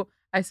do?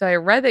 I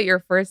read that your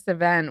first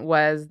event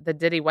was the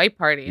Diddy White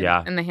Party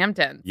in the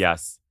Hamptons.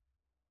 Yes,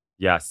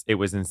 it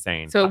was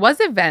insane. So it was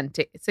event.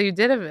 So you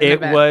did an event.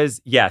 It was,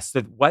 yes.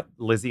 So what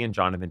Lizzie and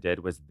Jonathan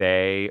did was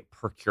they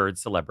procured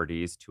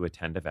celebrities to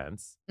attend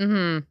events.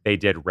 Mm-hmm. They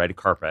did red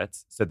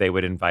carpets. So they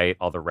would invite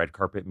all the red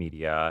carpet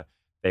media.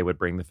 They would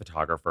bring the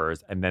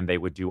photographers, and then they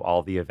would do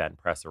all the event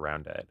press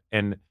around it.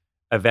 And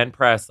event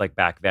press, like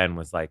back then,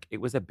 was like,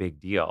 it was a big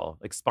deal.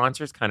 Like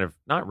sponsors kind of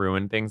not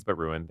ruin things, but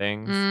ruin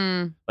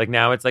things. Like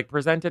now it's like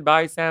presented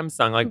by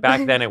Samsung. Like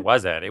back then it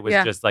wasn't. It was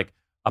just like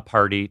a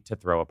party to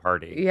throw a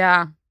party.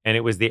 Yeah. And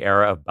it was the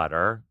era of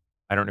Butter.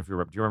 I don't know if you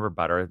remember. Do you remember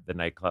Butter, the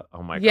nightclub?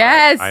 Oh my God.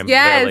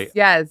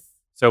 Yes.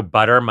 So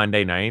Butter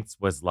Monday nights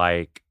was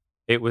like,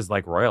 it was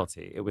like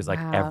royalty. It was like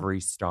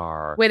every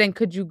star. Wait, and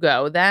could you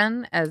go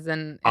then as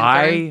an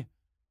intern?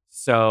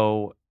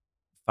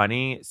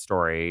 Funny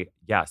story.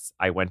 Yes,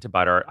 I went to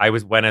Butter. I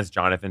went as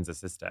Jonathan's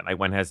assistant. I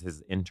went as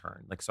his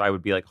intern. Like, so I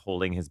would be like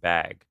holding his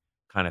bag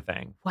kind of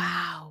thing.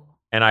 Wow.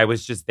 And I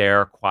was just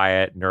there,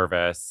 quiet,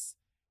 nervous.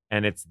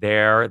 And it's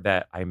there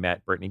that I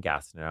met Brittany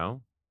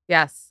Gastineau.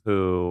 Yes.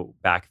 Who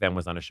back then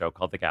was on a show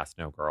called The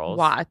Gastineau Girls.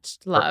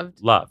 Watched,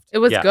 loved. Loved. It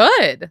was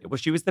good.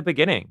 She was the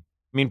beginning.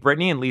 I mean,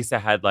 Brittany and Lisa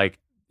had like,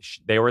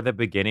 they were the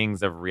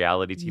beginnings of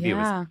reality TV. It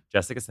was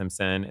Jessica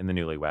Simpson in The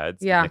Newlyweds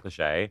with Nick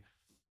Lachey.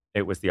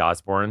 It was the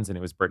Osbournes, and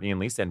it was Brittany and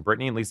Lisa. And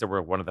Brittany and Lisa were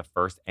one of the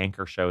first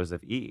anchor shows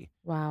of E!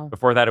 Wow.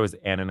 Before that, it was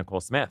Anna Nicole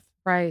Smith.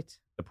 Right.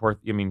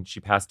 She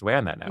passed away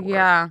on that network.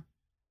 Yeah.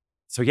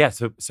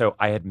 So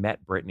I had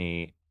met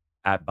Brittany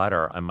at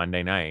Butter on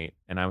Monday night,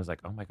 and I was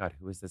like, oh my God,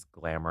 who is this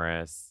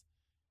glamorous,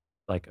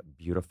 like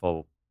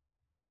beautiful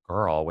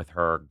girl with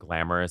her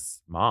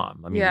glamorous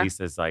mom? I mean,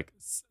 Lisa's like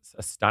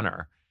a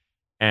stunner.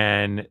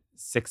 And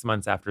 6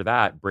 months after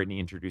that, Brittany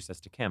introduced us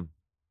to Kim.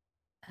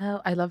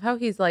 Oh, I love how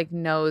he's like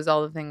knows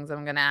all the things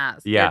I'm gonna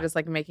ask. Yeah, they're just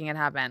like making it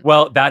happen.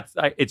 Well,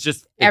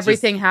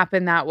 everything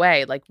happened that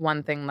way. Like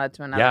one thing led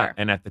to another. Yeah,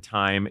 and at the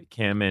time,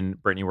 Kim and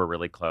Brittany were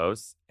really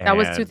close. That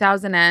was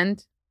 2000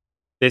 end.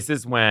 This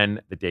is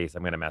when the dates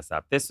I'm gonna mess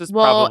up. This was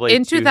probably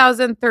in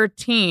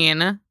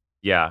 2013.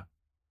 Yeah,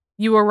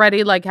 you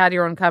already like had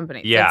your own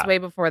company. Yeah, that's way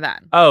before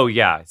then. Oh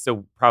yeah,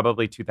 so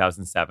probably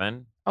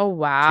 2007. Oh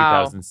wow,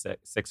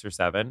 2006 or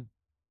 7.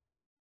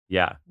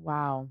 Yeah.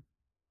 Wow.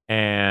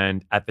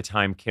 And at the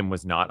time, Kim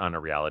was not on a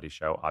reality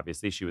show.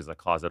 Obviously, she was a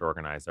closet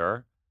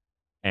organizer.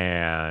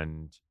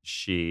 And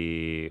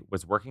she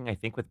was working, I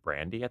think, with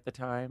Brandy at the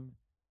time.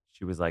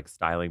 She was like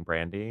styling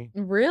Brandy.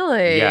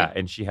 Really? Yeah.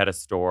 And she had a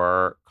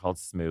store called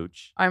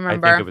Smooch. I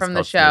remember from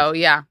the show.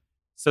 Smooch. Yeah.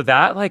 So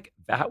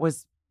that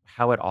was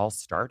how it all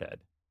started.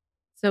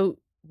 So,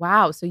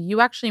 wow. So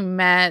you actually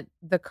met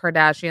the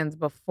Kardashians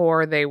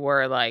before they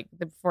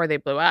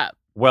blew up.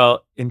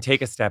 Well, and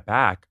take a step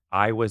back.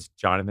 I was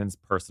Jonathan's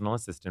personal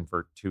assistant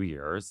for 2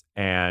 years.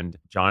 And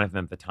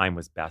Jonathan at the time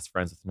was best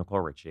friends with Nicole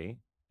Richie.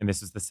 And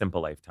this was the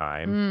Simple Life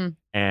time.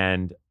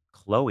 And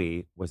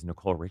Chloe was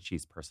Nicole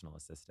Richie's personal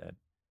assistant.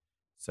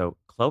 So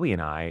Chloe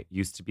and I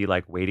used to be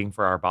like waiting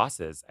for our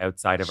bosses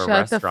outside of a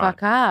restaurant. Shut the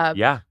fuck up.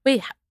 Yeah.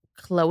 Wait,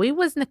 Chloe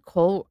was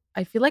Nicole.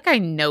 I feel like I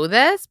know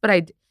this,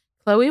 but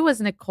Chloe was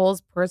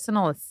Nicole's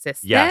personal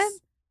assistant? Yes.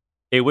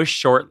 It was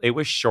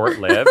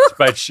short-lived,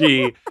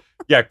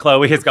 but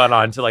Chloe has gone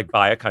on to like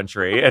buy a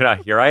country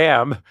and here I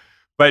am.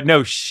 But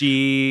no,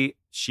 she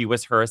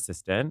was her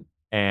assistant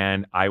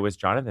and I was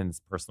Jonathan's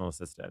personal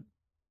assistant.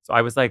 So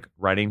I was like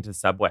running to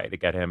Subway to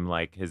get him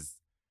like his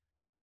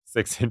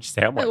 6-inch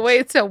sandwich.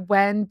 Wait, so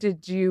when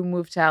did you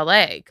move to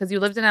LA? Because you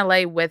lived in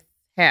LA with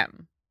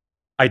him.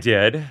 I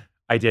did.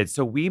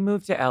 So we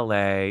moved to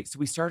LA. So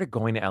we started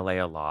going to LA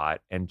a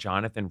lot and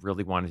Jonathan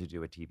really wanted to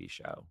do a TV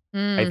show.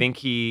 I think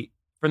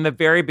from the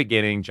very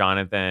beginning,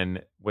 Jonathan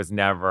was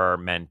never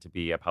meant to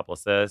be a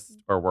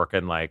publicist or work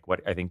in like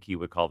what I think he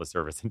would call the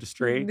service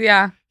industry.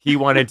 Yeah. He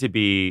wanted to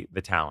be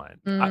the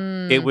talent.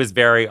 It was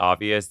very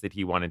obvious that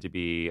he wanted to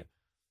be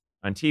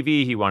on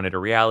TV. He wanted a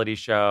reality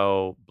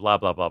show, blah,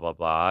 blah, blah, blah,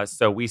 blah.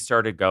 So we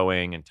started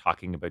going and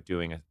talking about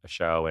doing a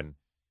show. And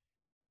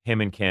him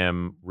and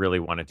Kim really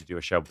wanted to do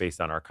a show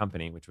based on our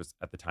company, which was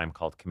at the time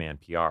called Command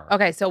PR.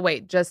 Okay, so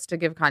wait, just to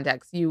give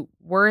context, you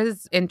were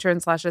his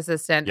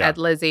intern/assistant at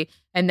Lizzie,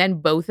 and then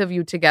both of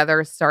you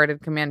together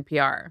started Command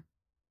PR.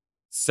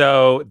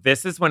 So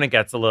this is when it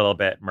gets a little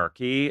bit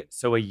murky.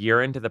 So a year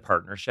into the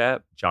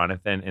partnership,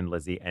 Jonathan and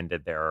Lizzie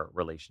ended their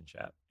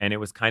relationship. And it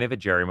was kind of a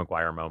Jerry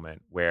Maguire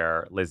moment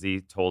where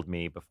Lizzie told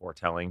me before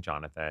telling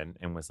Jonathan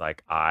and was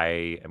like,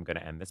 I am going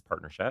to end this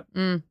partnership.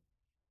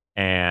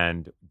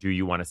 And do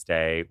you want to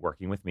stay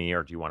working with me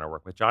or do you want to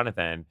work with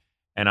Jonathan?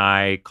 And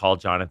I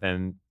called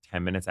Jonathan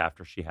 10 minutes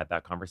after she had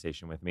that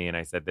conversation with me. And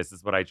I said, this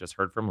is what I just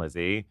heard from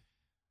Lizzie.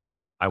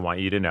 I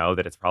want you to know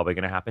that it's probably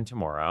going to happen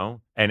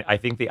tomorrow. And I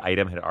think the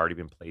item had already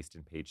been placed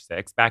in Page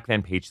Six. Back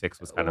then, Page Six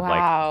was kind of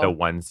like the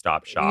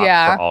one-stop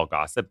shop for all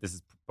gossip. This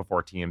is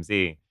before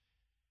TMZ.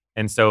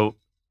 And so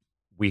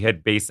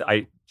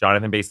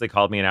Jonathan basically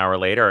called me an hour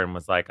later and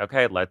was like,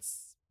 okay,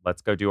 let's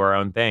go do our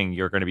own thing.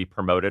 You're going to be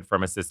promoted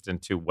from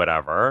assistant to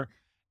whatever,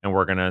 and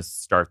we're going to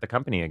start the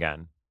company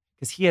again.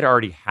 Because he had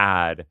already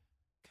had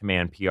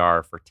Command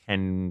PR for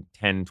 10,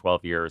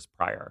 12 years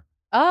prior.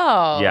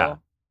 Oh. Yeah.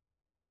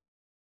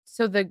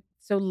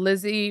 So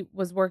Lizzie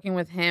was working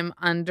with him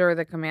under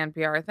the Command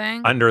PR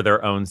thing? Under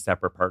their own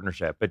separate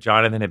partnership. But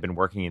Jonathan had been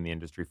working in the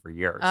industry for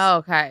years. Oh,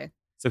 okay.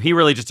 So he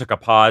really just took a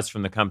pause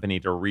from the company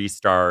to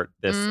restart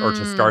this or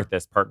to start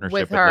this partnership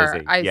with her,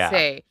 Lizzie. I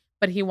see.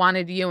 But he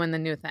wanted you in the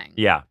new thing.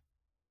 Yeah.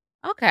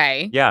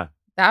 Okay. Yeah.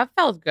 That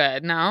felt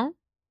good, no?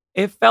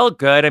 It felt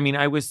good. I mean,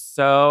 I was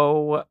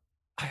still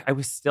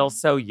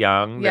so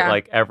young that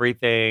like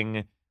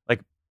everything,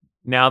 like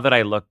now that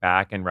I look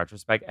back in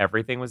retrospect,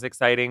 everything was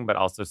exciting, but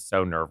also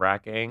so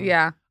nerve-wracking.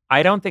 Yeah.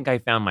 I don't think I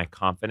found my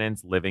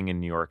confidence living in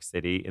New York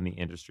City in the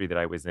industry that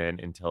I was in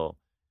until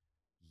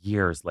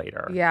years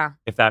later. Yeah.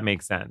 If that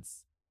makes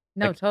sense.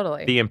 No, like,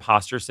 totally. The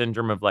imposter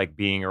syndrome of like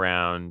being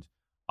around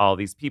all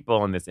these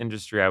people in this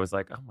industry, I was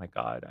like, oh my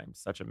God, I'm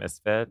such a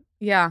misfit.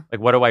 Yeah. Like,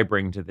 what do I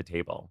bring to the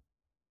table?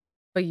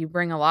 But you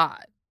bring a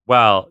lot.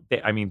 Well,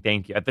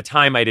 thank you. At the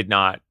time, I did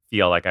not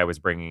feel like I was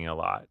bringing a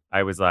lot.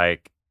 I was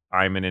like,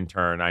 I'm an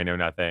intern. I know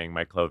nothing.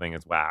 My clothing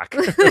is whack.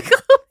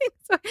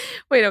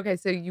 Wait, okay.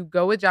 So you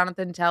go with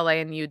Jonathan to LA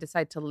and you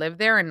decide to live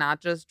there and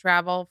not just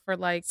travel for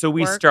like So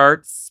we work?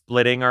 start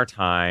splitting our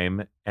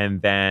time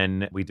and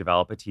then we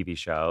develop a TV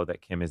show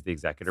that Kim is the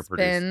executive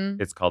producer.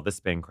 It's called The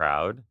Spin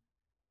Crowd.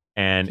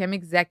 And Kim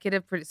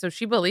so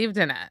she believed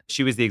in it.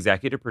 She was the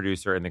executive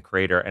producer and the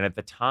creator. And at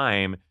the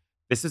time,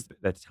 this is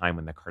the time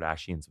when the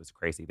Kardashians was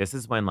crazy. This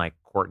is when like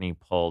Kourtney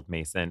pulled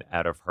Mason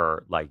out of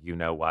her, like, you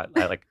know what,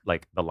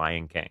 like the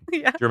Lion King.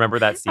 Yeah. Do you remember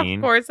that scene?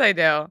 Of course I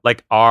do.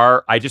 Like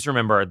I just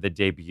remember the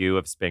debut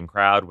of Spin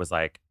Crowd was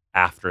like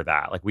after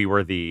that. Like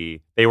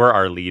they were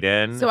our lead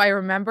in. So I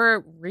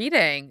remember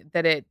reading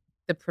that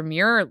the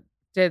premiere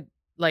did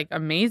like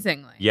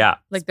amazingly. Yeah.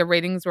 Like the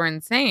ratings were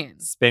insane.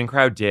 Spin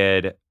Crowd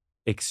did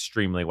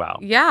extremely well.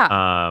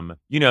 Yeah.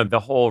 The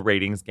whole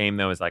ratings game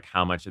though is like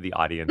how much of the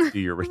audience do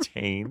you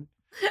retain?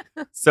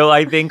 So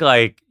I think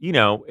like,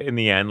 in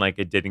the end, like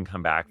it didn't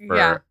come back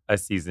for a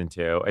season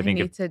 2. I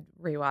need to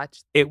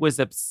rewatch. It was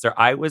absurd.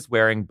 I was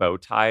wearing bow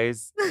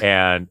ties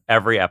and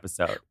every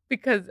episode.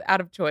 Because out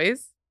of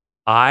choice?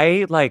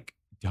 I like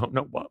don't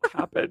know what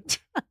happened.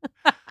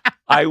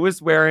 I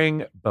was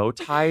wearing bow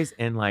ties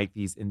and like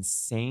these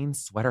insane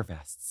sweater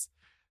vests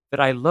that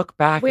I look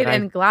back. Wait,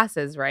 and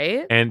glasses,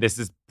 right? And this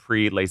is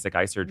pre-LASIK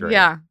eye surgery.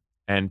 Yeah.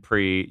 And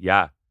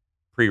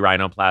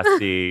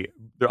pre-rhinoplasty.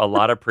 There are a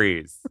lot of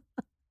pre's.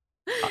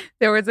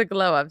 There was a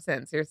glow up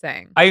since, you're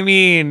saying. I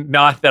mean,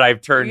 not that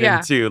I've turned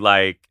into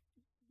like,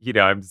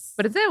 I'm.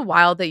 But isn't it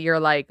wild that you're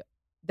like,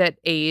 that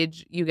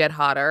age, you get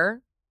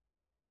hotter?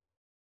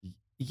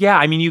 Yeah,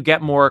 I mean, you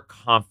get more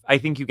I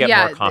think you get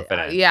more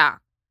confident. Yeah.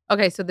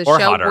 Okay, so the or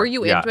show, hotter. were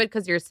you into it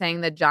because you're saying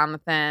that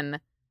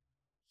Jonathan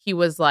he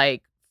was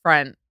like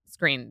front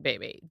screen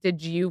baby.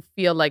 Did you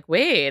feel like,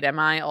 wait, am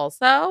I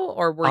also?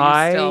 Or were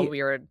you still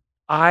weird?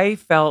 I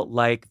felt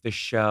like the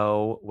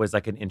show was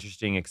like an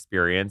interesting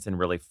experience and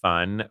really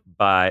fun,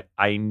 but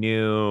I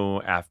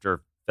knew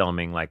after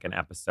filming like an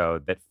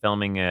episode that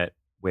filming it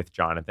with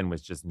Jonathan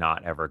was just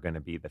not ever going to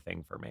be the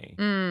thing for me.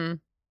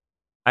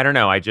 I don't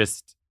know.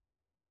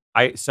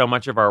 So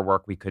much of our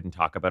work we couldn't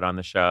talk about on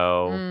the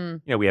show.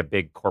 You know, we have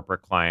big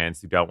corporate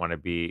clients who don't want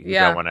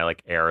to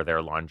like air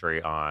their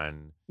laundry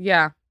on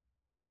a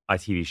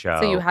TV show.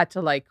 So you had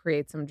to like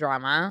create some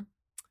drama,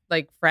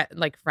 like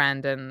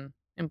friend and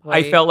employee.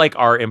 I felt like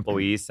our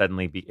employees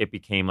suddenly it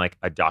became like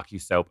a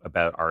docusoap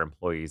about our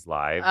employees'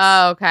 lives.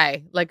 Oh,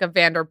 okay. Like a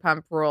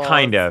Vanderpump Rules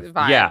kind of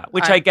vibe. Yeah,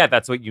 which I get.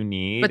 That's what you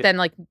need. But then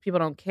like people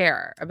don't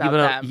care about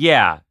them.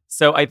 Yeah.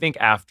 So I think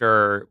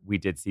after we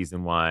did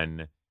season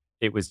 1,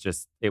 it was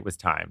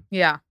time.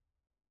 Yeah.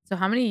 So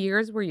how many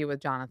years were you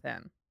with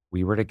Jonathan?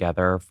 We were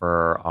together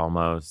for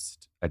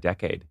almost a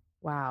decade.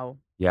 Wow.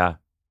 Yeah.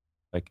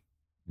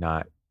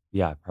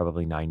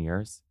 Probably 9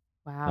 years.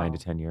 Wow. 9 to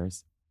 10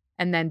 years.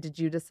 And then did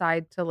you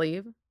decide to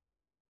leave?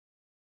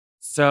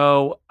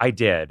 So I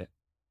did.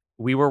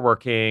 We were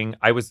working.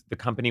 The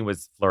company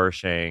was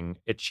flourishing.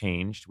 It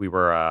changed. We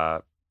were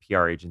a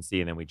PR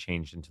agency, and then we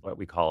changed into what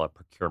we call a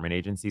procurement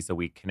agency. So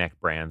we connect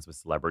brands with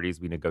celebrities.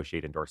 We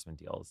negotiate endorsement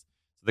deals.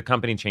 So the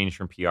company changed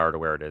from PR to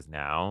where it is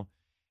now.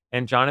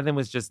 And Jonathan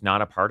was just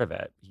not a part of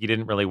it. He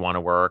didn't really want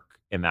to work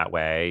in that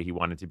way. He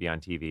wanted to be on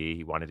TV.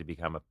 He wanted to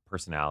become a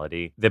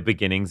personality. The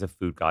beginnings of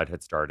Food God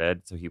had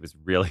started. So he was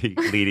really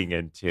leading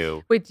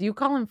into... Wait, do you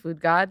call him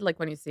Food God? Like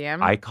when you see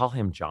him? I call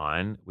him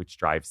John, which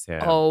drives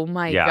him. Oh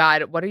my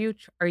God. What are you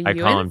I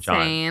call him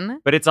insane?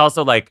 John. But it's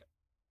also like,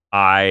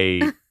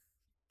 I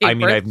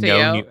mean, I've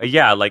known you.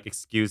 Yeah, like,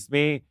 excuse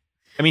me.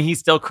 I mean, he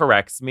still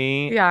corrects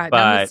me. Yeah,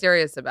 but he's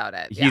serious about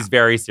it. He's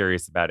very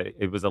serious about it.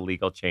 It was a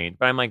legal change.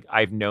 But I'm like,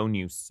 I've known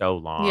you so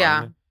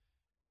long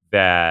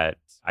that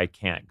I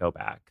can't go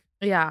back.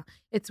 Yeah.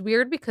 It's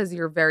weird because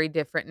you're very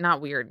different. Not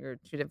weird. You're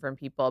two different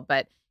people.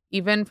 But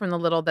even from the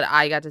little that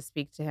I got to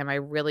speak to him, I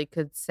really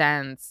could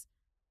sense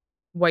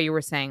what you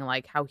were saying,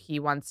 like how he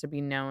wants to be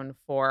known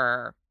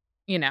for,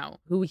 you know,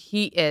 who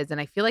he is.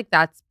 And I feel like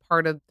that's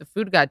part of the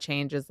Food God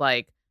change is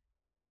like,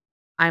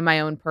 I'm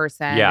my own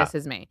person. Yeah. This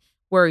is me.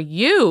 Where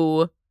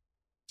do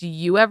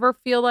you ever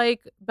feel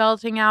like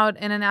belting out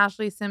in an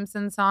Ashley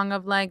Simpson song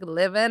of like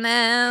living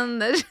in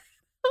the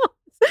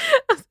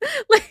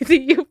like, do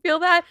you feel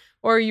that?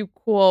 Or are you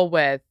cool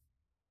with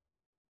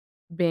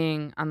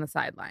being on the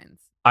sidelines?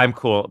 I'm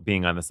cool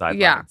being on the sidelines.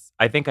 Yeah.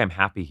 I think I'm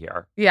happy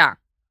here. Yeah.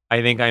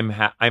 I think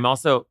I'm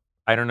also,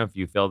 I don't know if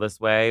you feel this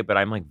way, but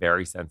I'm like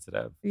very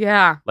sensitive.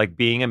 Yeah. Like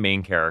being a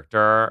main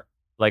character,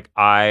 like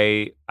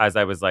as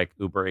I was like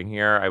Ubering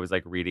here, I was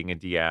like reading a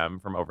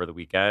DM from over the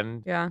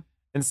weekend. Yeah.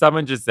 And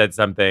someone just said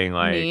something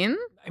like... Mean?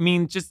 I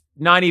mean, just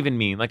not even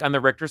mean. Like on the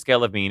Richter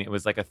scale of mean, it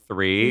was like a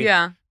 3.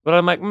 Yeah. But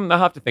I'm like, I'll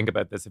have to think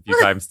about this a few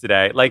times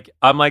today. Like,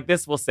 I'm like,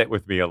 this will sit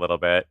with me a little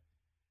bit.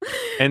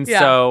 And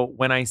so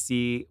when I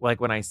see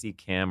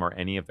Kim or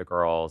any of the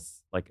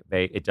girls, like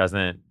they're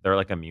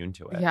like immune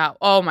to it. Yeah.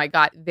 Oh my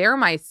God. They're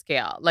my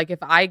scale. Like if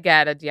I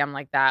get a DM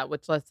like that,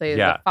 which let's say is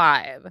a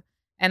 5,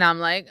 and I'm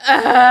like,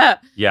 ugh.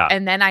 Yeah.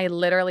 And then I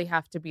literally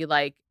have to be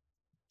like,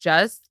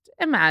 just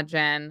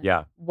imagine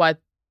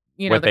what,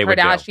 you know, what the they would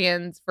do.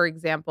 Kardashians, for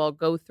example,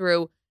 go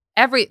through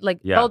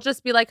they'll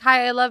just be like,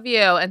 hi, I love you.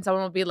 And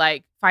someone will be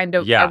like, find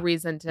a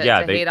reason to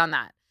hate on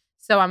that.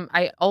 So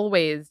I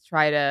always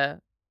try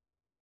to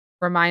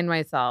remind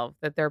myself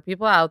that there are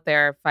people out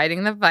there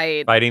fighting the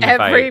fight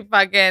every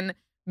fucking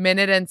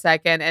minute and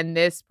second. And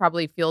this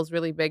probably feels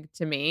really big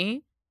to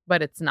me,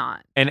 but it's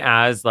not. And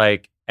as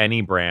like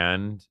any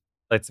brand,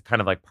 it's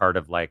kind of like part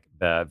of like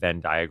the Venn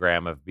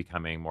diagram of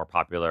becoming more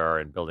popular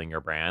and building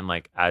your brand.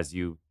 Like as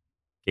you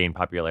gain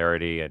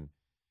popularity and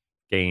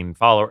gain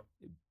follower,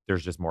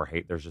 there's just more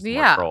hate. There's just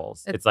more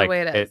trolls. It's like the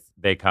way it is.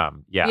 They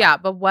come. Yeah. Yeah.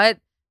 But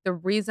the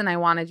reason I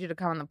wanted you to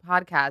come on the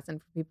podcast and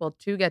for people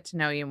to get to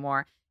know you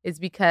more is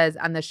because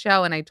on the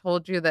show, and I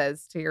told you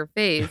this to your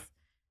face,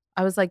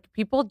 I was like,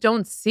 people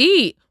don't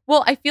see.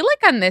 Well, I feel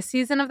like on this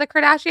season of the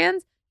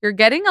Kardashians, you're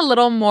getting a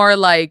little more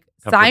like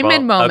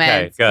Simon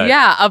moments. Okay, good.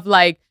 Yeah. Of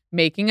like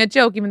making a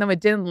joke, even though it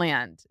didn't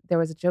land. There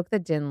was a joke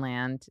that didn't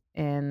land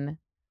in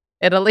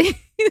Italy.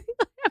 I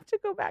have to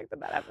go back to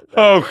that episode.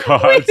 Oh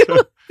God.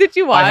 Wait, did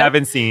you watch? I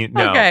haven't seen.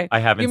 No, okay. I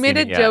haven't. You made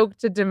seen a joke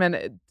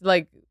to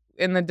like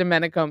in the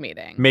Domenico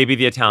meeting. Maybe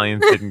the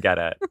Italians didn't get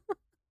it.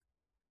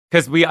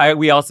 Because we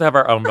also have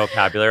our own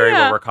vocabulary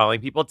where we're calling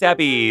people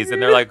Debbies,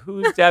 and they're like,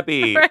 "Who's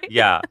Debbie?" Right?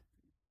 Yeah.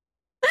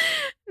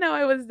 No,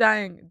 I was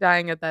dying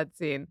at that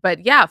scene.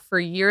 But yeah, for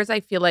years I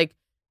feel like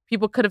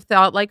people could have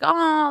thought like,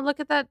 "Oh, look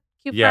at that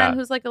cute friend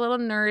who's like a little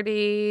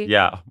nerdy."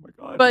 Yeah. Oh my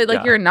God. But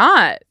like you're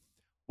not.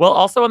 Well,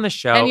 also on the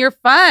show, and you're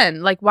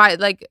fun. Like why?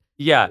 Like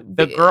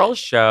the girls'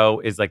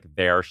 show is like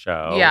their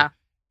show. Yeah.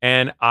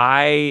 And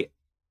I'm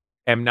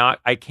not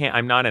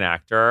an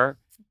actor.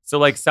 So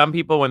like some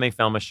people when they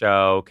film a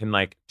show can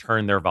like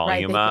turn their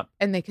volume up.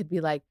 And they could be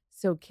like,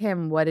 So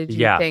Kim, what did you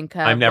Yeah, think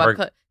of I'm never-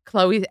 what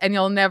Chloe? And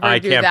you'll never I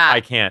do can't. that.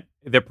 I can't.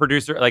 The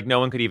producer, like, no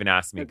one could even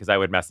ask me because I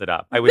would mess it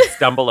up. I would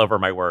stumble over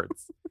my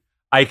words.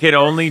 I could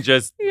only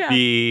just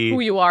be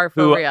who you are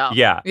for real.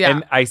 Yeah. Yeah.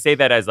 And I say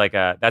that as like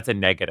that's a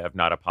negative,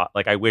 not a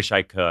like, I wish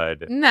I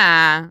could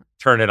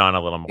turn it on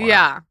a little more.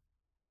 Yeah.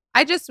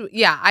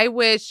 I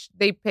wish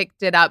they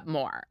picked it up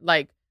more,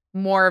 like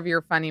more of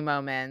your funny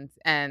moments,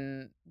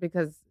 and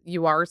because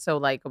you are so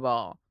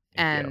likable.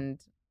 And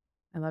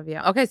I love you.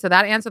 Okay, so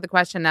that answered the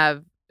question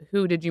of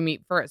who did you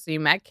meet first? So you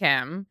met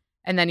Kim,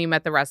 and then you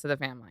met the rest of the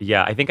family.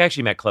 Yeah, I think I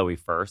actually met Chloe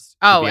first,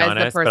 to be as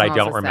honest, the but I personal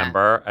don't assistant.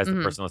 remember as the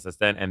personal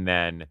assistant. And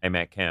then I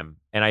met Kim.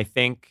 And I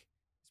think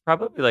it's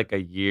probably like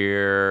a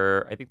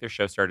year. I think their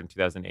show started in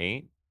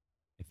 2008.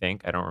 I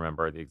think. I don't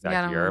remember the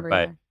exact year,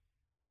 but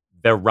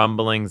the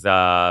rumblings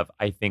of,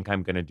 I think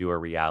I'm going to do a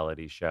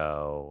reality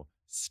show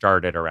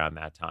started around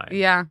that time.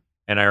 Yeah.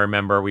 And I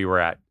remember we were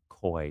at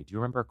Koi. Do you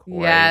remember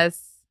Koi?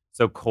 Yes.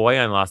 So Koi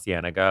on La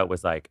Cienega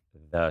was like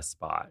the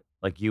spot.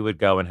 Like you would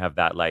go and have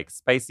that like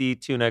spicy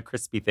tuna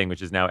crispy thing,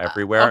 which is now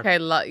everywhere. Okay,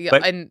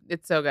 and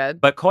it's so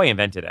good. But Koi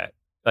invented it.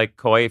 Like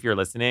Koi, if you're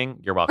listening,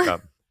 you're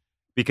welcome.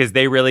 Because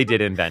they really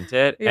did invent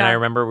it. Yeah. And I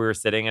remember we were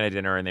sitting at a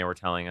dinner and they were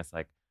telling us,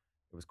 like,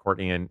 it was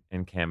Courtney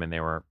and Kim, and they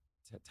were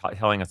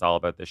telling us all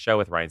about this show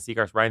with Ryan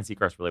Seacrest. Ryan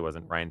Seacrest really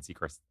wasn't Ryan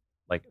Seacrest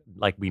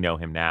like we know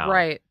him now.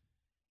 Right.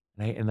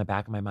 And in the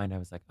back of my mind, I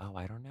was like, oh,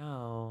 I don't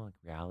know. Like,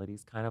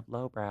 reality's kind of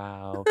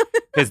lowbrow.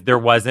 Because there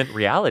wasn't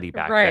reality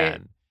back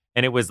then.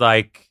 And it was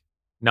like,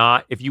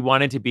 not, if you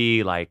wanted to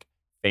be like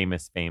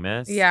famous,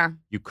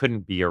 you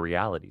couldn't be a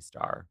reality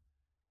star.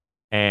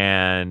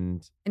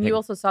 And you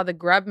also saw the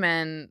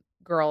Grubman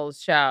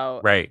girls show.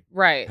 Right.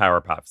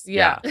 Powerpuffs.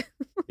 Yeah.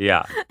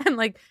 Yeah. And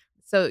like,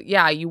 so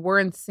yeah, you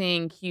weren't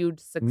seeing huge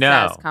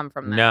success come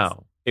from this.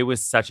 No. It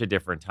was such a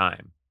different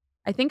time.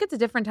 I think it's a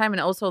different time, and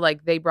also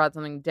like they brought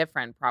something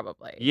different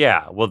probably.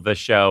 Yeah. Well, the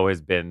show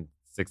has been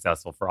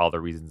successful for all the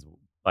reasons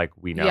like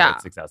we know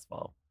it's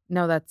successful.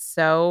 No, that's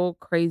so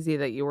crazy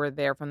that you were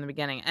there from the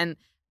beginning. And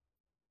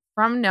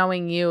from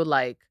knowing you,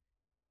 like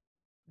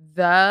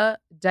the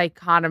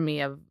dichotomy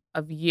of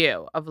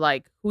you, of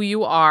like who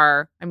you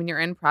are. I mean, you're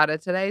in Prada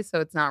today, so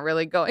it's not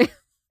really going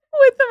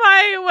with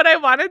what I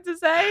wanted to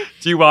say.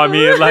 Do you want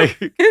me like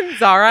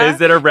Zara?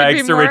 Is it a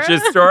rags to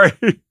riches story?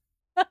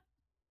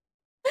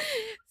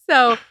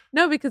 So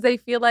no, because I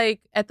feel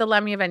like at the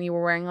Lemmy event you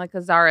were wearing like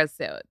a Zara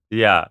suit.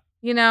 Yeah.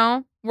 You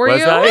know? Were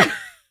you? I?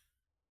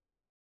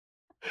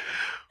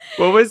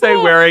 What was I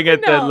wearing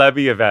at the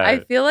Lemmy event? I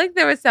feel like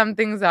there was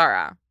something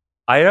Zara.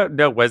 I don't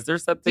know. Was there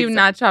something? Do you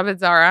not shop at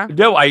Zara?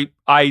 No,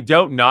 I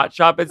don't not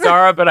shop at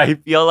Zara, but I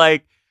feel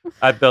like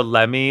at the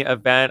Lemmy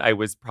event, I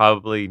was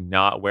probably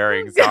not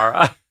wearing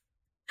Zara.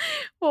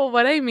 Well,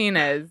 what I mean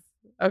is,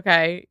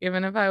 okay,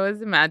 even if I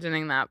was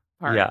imagining that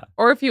part, yeah,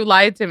 or if you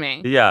lied to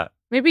me, yeah,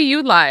 maybe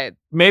you lied.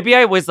 Maybe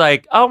I was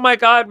like, oh my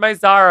God, my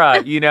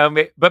Zara, you know.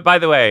 But by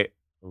the way,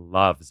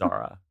 love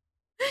Zara.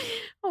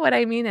 What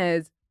I mean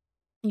is,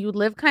 you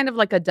live kind of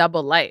like a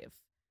double life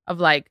of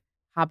like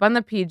hop on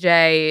the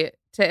PJ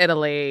to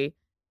Italy,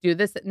 do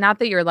this. Not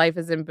that your life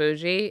isn't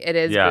bougie, it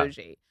is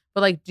bougie.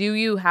 But like, do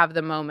you have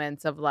the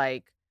moments of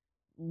like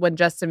when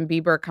Justin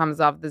Bieber comes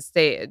off the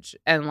stage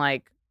and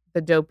like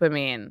the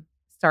dopamine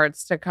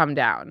starts to come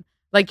down?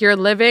 Like you're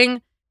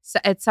living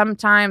at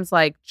sometimes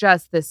like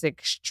just this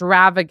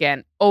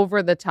extravagant,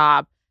 over the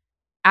top,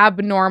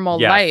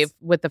 abnormal life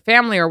with the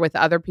family or with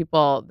other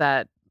people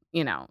that,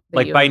 you know.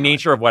 Like by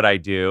nature of what I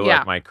do,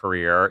 like my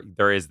career,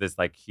 there is this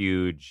like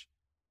huge,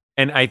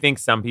 and I think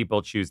some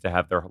people choose to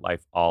have their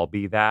life all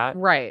be that.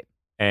 Right.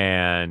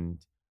 And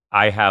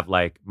I have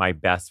like my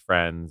best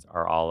friends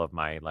are all of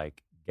my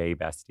like gay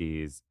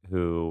besties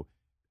who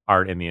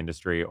aren't in the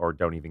industry or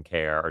don't even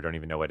care or don't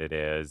even know what it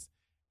is.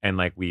 And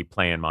like we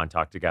play in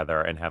Montauk together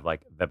and have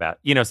like the best,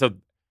 you know, so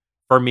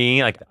for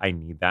me, like I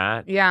need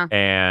that. Yeah.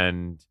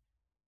 And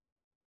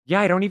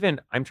yeah,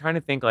 I'm trying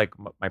to think like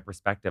my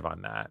perspective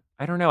on that.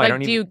 I don't know. Like, I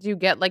don't do you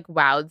get like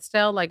wowed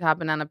still, like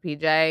hopping on a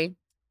PJ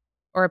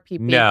or a PP?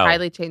 No.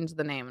 Kylie changed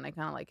the name and I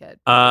kind of like it.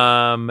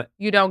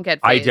 You don't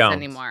get phased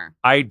anymore.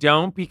 I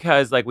don't,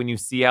 because like when you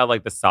see how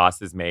like the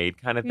sauce is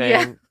made kind of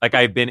thing, like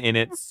I've been in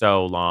it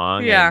so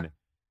long. And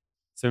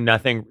so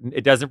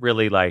it doesn't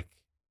really like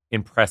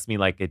impress me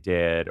like it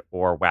did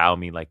or wow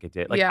me like it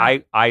did.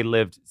 Like I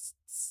lived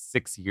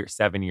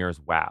 7 years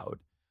wowed.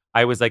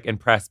 I was like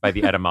impressed by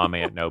the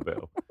edamame at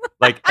Nobu.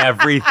 Like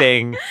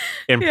everything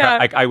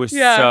like I was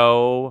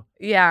so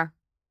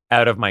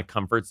out of my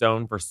comfort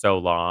zone for so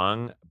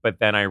long. But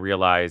then I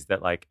realized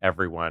that like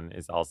everyone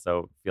is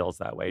also feels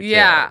that way too.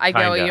 Yeah, I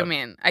get what you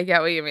mean. I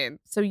get what you mean.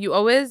 So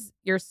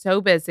you're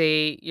so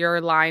busy.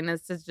 Your line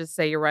is to just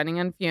say you're running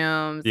on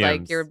fumes.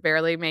 Like you're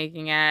barely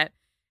making it.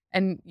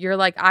 And you're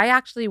like, I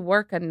actually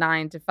work a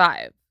 9 to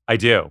 5. I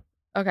do.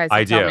 Okay,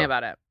 so tell me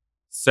about it.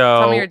 So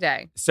tell me your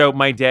day. So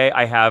my day,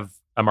 I have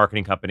a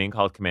marketing company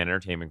called Command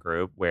Entertainment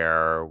Group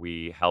where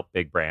we help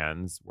big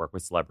brands work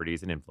with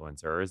celebrities and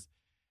influencers.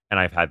 And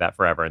I've had that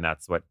forever, and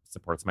that's what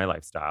supports my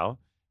lifestyle.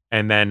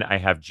 And then I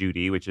have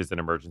Judy, which is an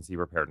emergency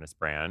preparedness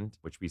brand,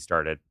 which we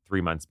started 3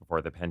 months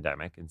before the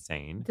pandemic.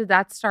 Insane. Did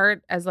that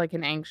start as like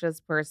an anxious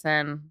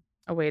person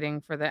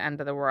awaiting for the end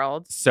of the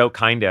world? So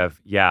kind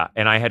of, yeah.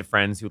 And I had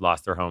friends who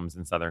lost their homes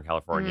in Southern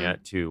California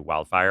to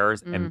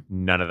wildfires, and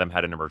none of them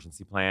had an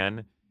emergency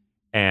plan.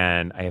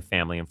 And I have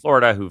family in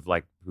Florida who've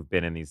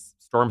been in these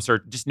storm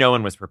surge. Just no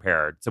one was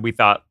prepared. So we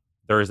thought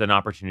there's an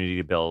opportunity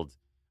to build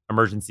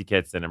emergency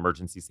kits and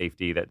emergency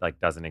safety that like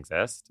doesn't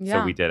exist. Yeah.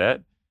 So we did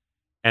it.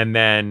 And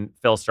then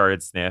Phil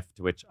started Sniffed,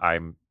 which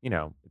I'm,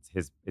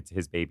 it's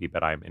his baby,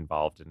 but I'm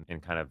involved in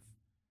kind of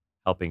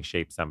helping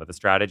shape some of the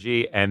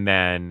strategy. And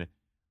then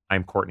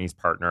I'm Courtney's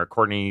partner.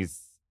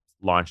 Courtney's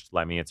launched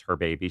Lemmy. It's her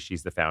baby.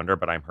 She's the founder,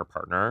 but I'm her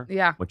partner.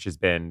 Yeah. Which has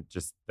been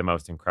just the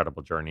most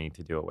incredible journey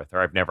to do it with her.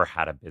 I've never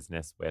had a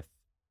business with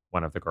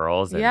one of the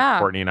girls. And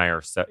Courtney and I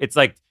are it's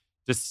like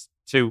just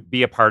to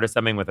be a part of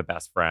something with a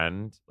best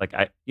friend. Like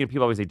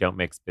people always say don't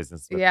mix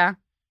business with. Yeah.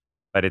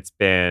 But it's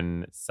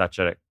been such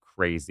a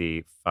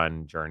crazy,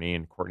 fun journey,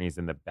 and Courtney's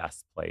in the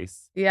best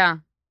place. Yeah.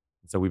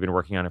 So we've been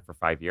working on it for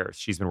 5 years.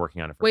 She's been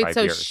working on it for 5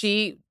 years.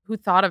 Wait, so who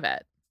thought of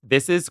it?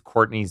 This is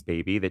Courtney's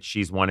baby that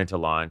she's wanted to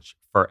launch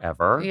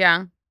forever.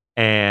 Yeah.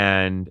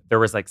 And there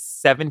was like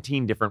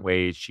 17 different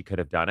ways she could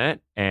have done it.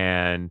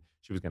 And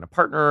she was going to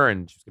partner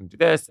and she was going to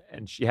do this.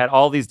 And she had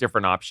all these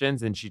different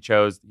options. And she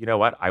chose, you know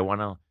what? I want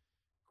to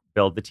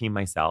build the team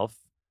myself.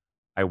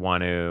 I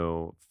want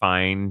to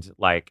find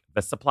like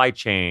the supply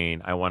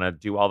chain. I want to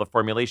do all the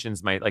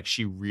formulations.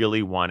 She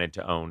really wanted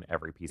to own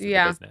every piece of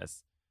the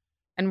business.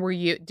 And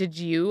did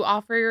you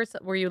offer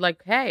yourself? Were you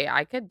like, hey,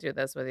 I could do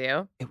this with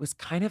you? It was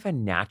kind of a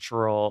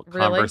natural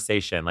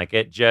conversation. Like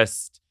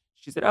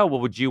she said, oh, well,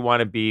 would you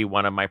want to be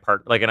one of my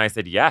partners? Like, and I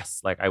said,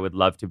 yes, like I would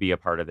love to be a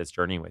part of this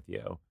journey with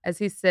you. As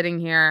he's sitting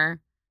here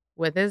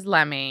with his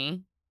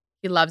Lemmy,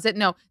 he loves it.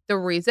 No, the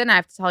reason I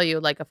have to tell you,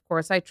 like, of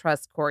course I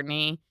trust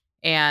Courtney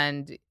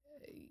and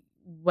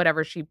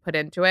whatever she put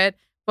into it.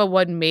 But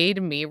what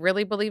made me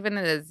really believe in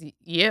it is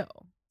you.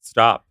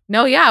 Stop.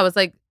 No, yeah. I was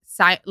like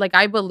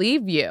I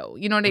believe you.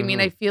 You know what I mean?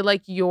 I feel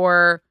like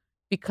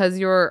because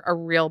you're a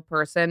real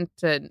person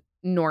to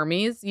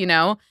normies,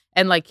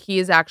 and like he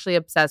is actually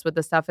obsessed with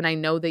the stuff. And I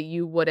know that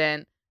you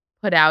wouldn't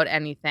put out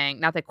anything.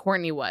 Not that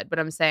Courtney would, but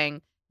I'm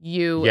saying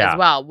you as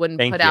well wouldn't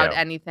put out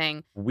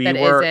anything that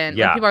isn't.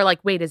 When people are like,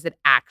 wait, is it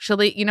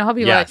actually? You know how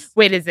people are like,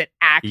 wait, is it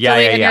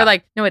actually? And you're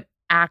like, no, it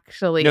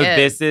actually is.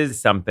 This is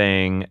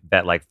something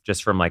that like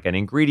just from like an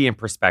ingredient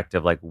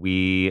perspective, like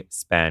we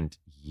spent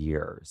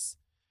years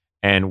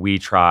and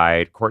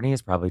Courtney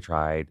has probably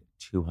tried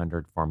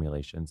 200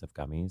 formulations of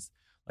gummies.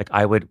 Like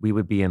we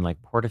would be in like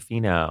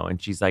Portofino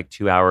and she's like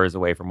 2 hours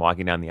away from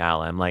walking down the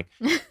aisle. I'm like,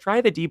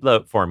 try the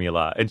D-bloat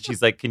formula. And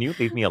she's like, can you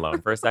leave me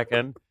alone for a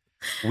second?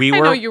 I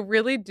know you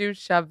really do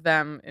shove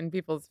them in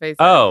people's faces.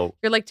 Oh.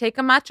 You're like, take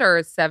a matcha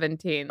or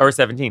 17. Or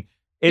 17.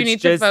 You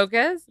need to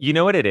focus? You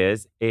know what it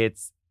is?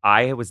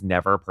 I was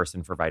never a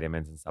person for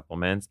vitamins and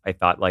supplements. I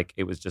thought like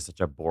it was just such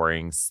a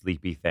boring,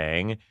 sleepy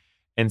thing.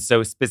 And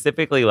so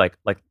specifically like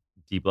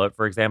D-bloat,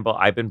 for example,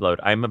 I've been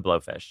bloated. I'm a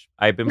blowfish.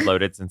 I've been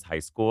bloated since high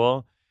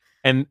school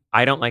and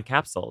I don't like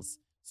capsules.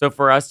 So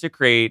for us to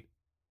create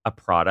a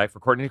product, for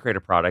Courtney to create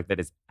a product that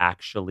is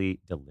actually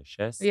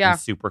delicious and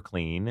super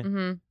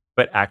clean,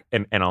 but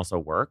and also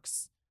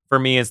works, for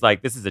me is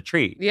like, this is a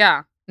treat.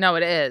 Yeah. No,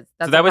 it is.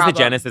 So that was the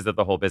genesis of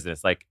the whole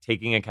business, like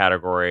taking a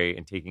category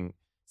and taking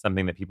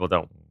something that people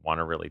don't want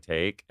to really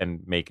take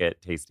and make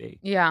it tasty.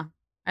 Yeah.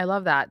 I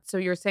love that. So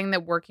you're saying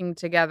that working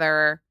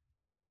together,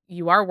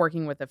 you are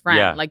working with a friend.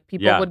 Yeah. Like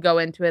people would go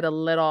into it a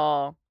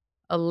little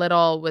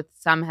with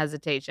some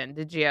hesitation.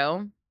 Did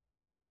you?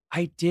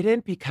 I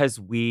didn't, because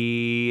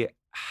we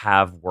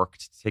have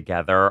worked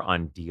together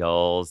on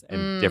deals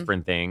and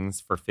different things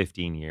for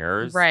 15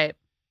 years. Right.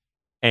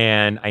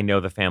 And I know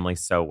the family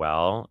so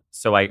well.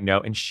 So I know,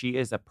 and she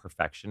is a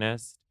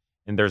perfectionist.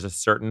 And there's a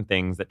certain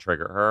things that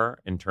trigger her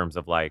in terms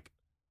of like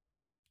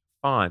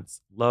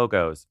fonts,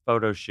 logos,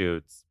 photo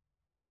shoots,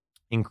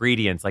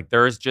 ingredients. Like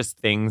there's just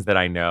things that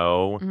I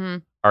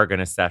know are going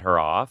to set her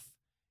off.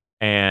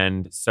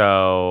 And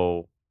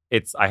so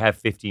I have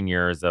 15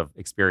 years of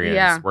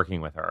experience working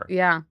with her.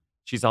 Yeah.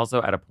 She's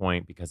also at a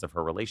point, because of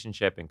her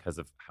relationship and because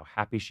of how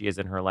happy she is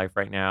in her life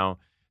right now,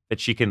 that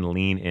she can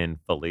lean in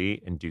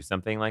fully and do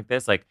something like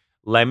this. Like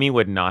Lemmy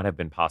would not have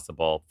been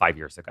possible 5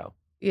 years ago.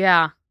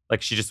 Yeah.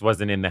 Like she just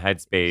wasn't in the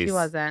headspace. She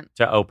wasn't.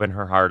 To open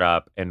her heart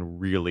up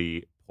and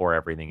really pour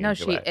everything into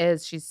it. No, she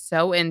is. She's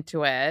so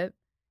into it.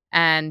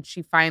 And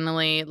she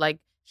finally, like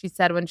she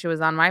said when she was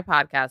on my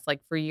podcast,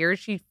 like for years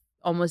she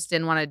almost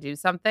didn't want to do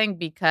something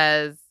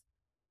because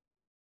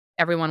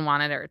everyone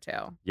wanted her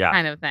to. Yeah.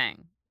 Kind of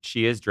thing.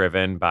 She is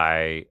driven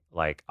by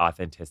like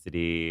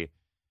authenticity,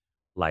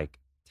 like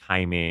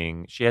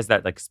timing. She has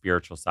that like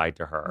spiritual side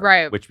to her.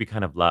 Right. Which we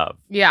kind of love.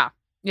 Yeah.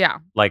 Yeah.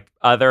 Like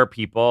other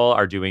people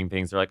are doing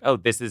things. They're like, oh,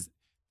 this is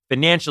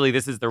financially,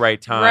 this is the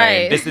right time.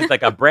 Right. This is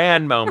like a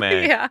brand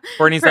moment. Yeah.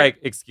 Courtney's like,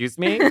 excuse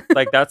me?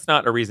 Like, that's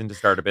not a reason to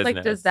start a business.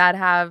 Like, does that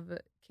have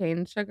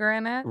cane sugar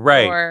in it?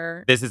 Right.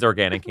 Or... This is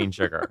organic cane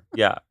sugar.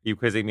 Yeah. You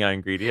quizzing me on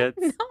ingredients?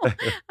 No,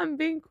 I'm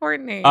being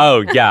Courtney.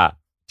 Oh, yeah.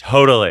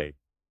 Totally.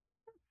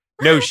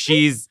 No,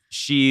 she's,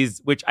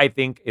 which I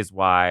think is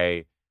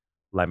why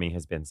Lemmy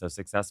has been so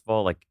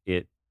successful. Like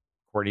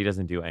Courtney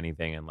doesn't do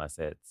anything unless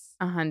it's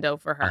a hundo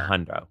for her. A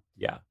hundo.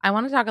 Yeah. I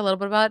want to talk a little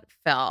bit about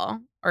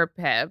Phil or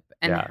Pip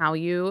and Yeah. how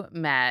you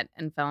met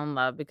and fell in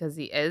love because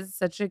he is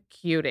such a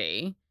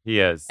cutie. He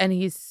is. And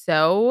he's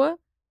so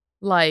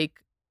like,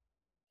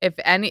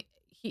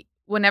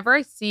 whenever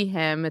I see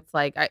him, it's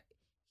like,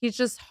 he's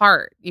just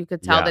heart. You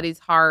could tell that he's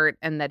heart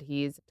and that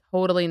he's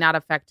totally not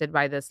affected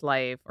by this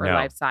life or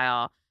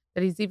lifestyle.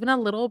 That he's even a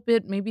little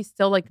bit maybe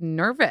still like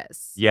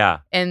nervous. Yeah.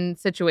 In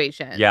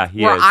situations. Yeah,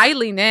 he where is. I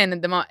lean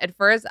in at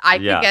first I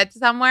could get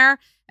somewhere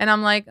and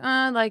I'm like,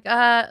 and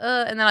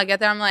then I'll get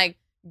there. I'm like,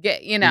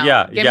 give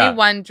me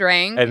one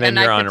drink and then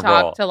you're I on could a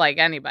roll. talk to like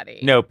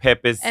anybody. No,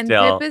 Pip is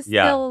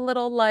still a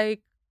little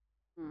like,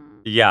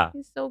 yeah.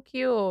 He's so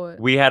cute.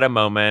 We had a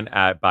moment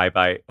at Bye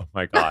Bye. Oh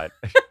my God.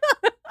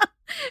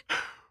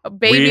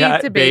 Baby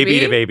to baby. Baby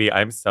to baby.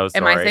 I'm so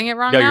sorry. Am I saying it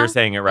wrong No, now? you're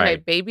saying it right.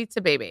 Okay, baby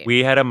to baby.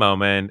 We had a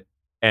moment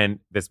and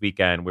this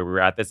weekend where we were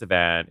at this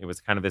event. It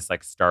was kind of this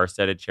like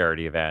star-studded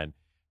charity event.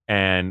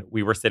 And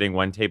we were sitting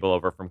one table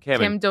over from Kim.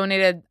 Kim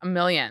donated $1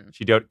 million.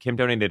 Kim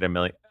donated $1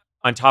 million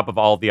on top of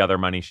all the other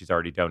money she's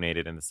already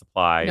donated in the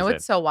supplies. No,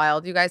 it's so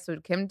wild, you guys. So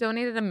Kim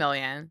donated $1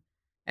 million.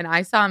 And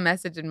I saw a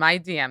message in my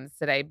DMs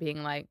today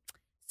being like,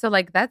 so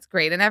like that's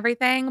great and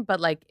everything.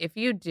 But like if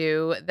you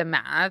do the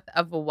math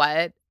of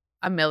what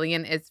 $1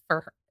 million is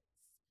for her.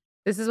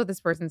 This is what this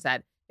person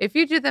said. If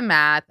you do the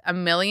math, $1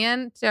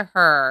 million to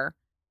her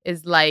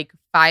is like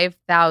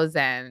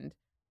 5,000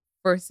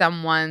 for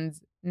someone's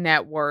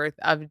net worth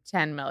of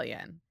 10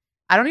 million.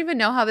 I don't even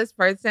know how this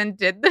person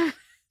did this.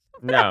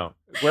 No.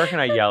 Where can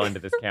I yell into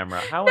this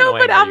camera? How No,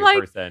 annoying but are I'm you, like-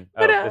 person?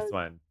 but, This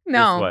one.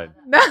 No.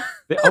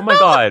 This one. Oh my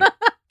God.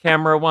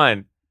 Camera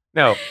one.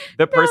 No.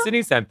 The person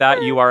who sent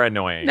that, you are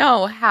annoying.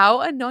 No, how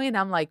annoying.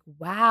 I'm like,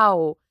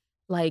 wow,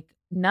 like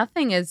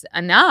nothing is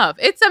enough.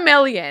 It's $1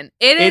 million.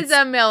 It's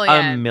 $1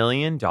 million. $1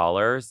 million.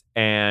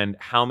 And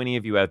how many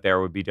of you out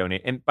there would be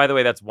donating? And by the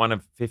way, that's one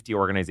of 50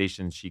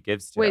 organizations she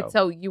gives to. Wait,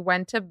 so you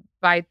went to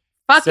buy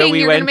fucking,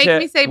 you're going to make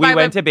me say we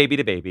went to Baby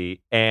to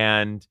Baby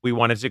and we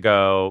wanted to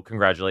go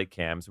congratulate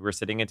Kim. So we were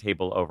sitting at a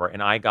table over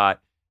and I got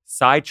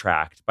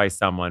sidetracked by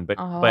someone, but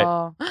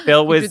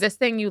Phil was. You do this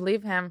thing, you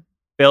leave him.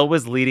 Phil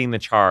was leading the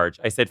charge.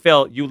 I said,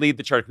 Phil, you lead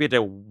the charge. We had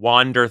to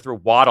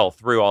waddle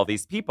through all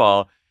these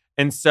people.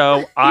 And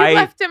so I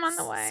left him on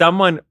the way.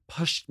 Someone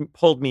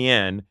pulled me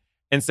in.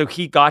 And so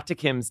he got to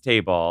Kim's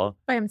table.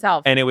 By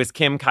himself. And it was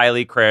Kim,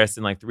 Kylie, Chris,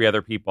 and like 3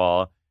 other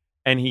people.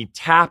 And he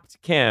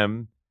tapped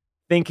Kim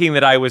thinking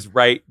that I was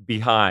right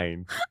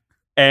behind.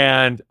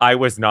 And I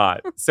was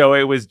not. So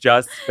it was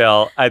just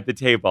Phil at the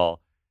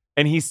table.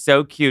 And he's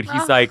so cute.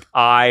 He's like,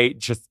 I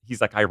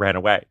ran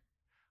away.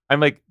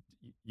 I'm like,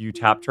 you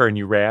tapped her and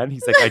you ran?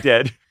 He's like, I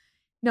did.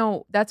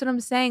 No, that's what I'm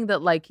saying.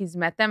 That like he's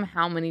met them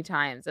how many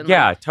times? And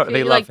yeah,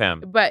 they love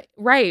him. But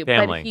Family.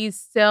 But he's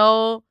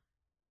still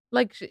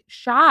like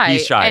shy.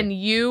 He's shy, and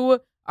you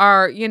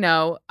are,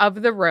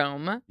 of the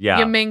room. Yeah,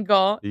 you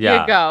mingle.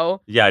 Yeah. You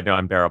go. Yeah, no,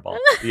 unbearable.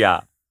 Yeah.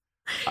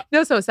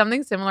 No, so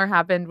something similar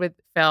happened with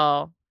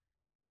Phil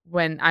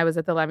when I was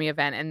at the Lemmy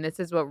event, and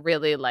this is what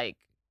really like.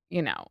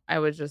 I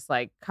was just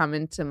like, come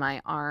into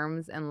my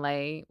arms and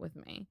lay with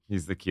me.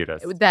 He's the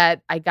cutest.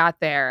 That I got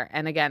there.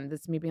 And again,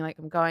 this is me being like,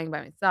 I'm going by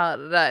myself.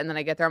 And then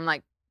I get there. I'm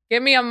like,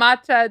 give me a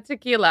matcha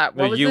tequila.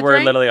 What was you the were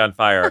drink? literally on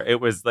fire. It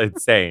was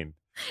insane.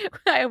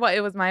 It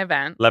was my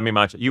event. Let me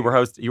matcha. You were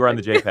on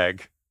the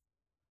JPEG.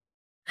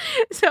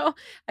 So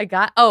I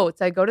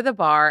go to the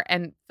bar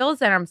and Phil's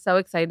there. I'm so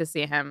excited to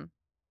see him.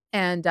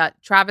 And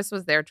Travis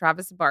was there,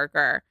 Travis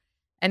Barker.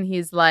 And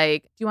he's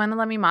like, do you want to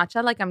let me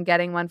matcha? Like, I'm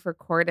getting one for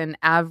Court and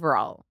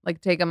Avril.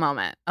 Like, take a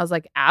moment. I was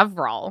like,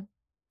 Avril?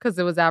 Because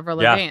it was Avril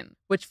Lavigne.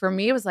 Which for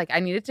me was like, I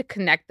needed to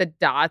connect the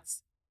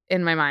dots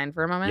in my mind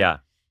for a moment. Yeah.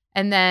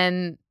 And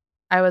then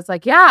I was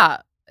like,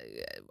 yeah.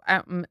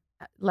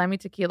 Lemmy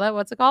tequila.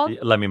 What's it called?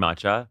 Lemmy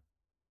matcha.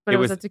 But it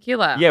was a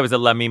tequila. Yeah, it was a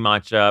Lemmy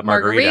matcha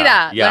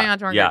margarita. Yeah. Lemmy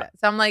matcha margarita. Yeah.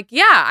 So I'm like,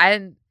 yeah.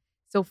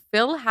 So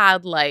Phil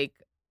had like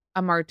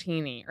a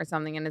martini or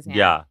something in his hand.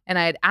 Yeah. And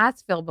I had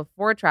asked Phil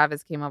before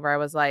Travis came over, I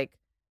was like,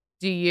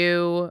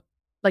 should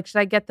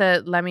I get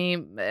the Lemmy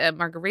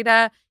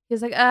margarita?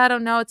 He's like, I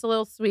don't know. It's a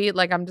little sweet.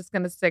 Like, I'm just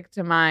going to stick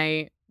to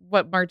my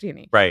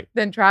martini. Right.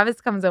 Then Travis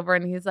comes over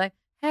and he's like,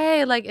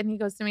 hey, like, and he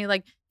goes to me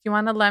like, do you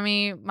want a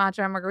Lemmy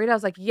matcha margarita? I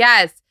was like,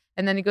 yes.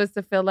 And then he goes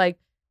to Phil like,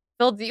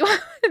 Phil, do you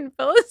want? And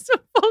Phil is so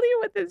fully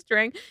with his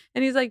drink.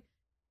 And he's like,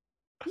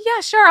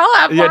 yeah, sure, I'll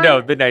have one. Yeah, no,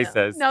 the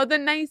nicest. No, the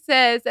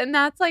nicest. And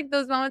that's like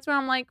those moments where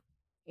I'm like,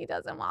 he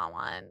doesn't want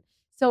one.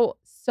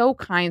 So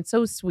kind,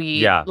 so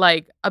sweet. Yeah.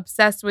 Like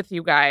obsessed with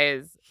you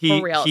guys.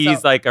 For real.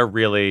 He's like a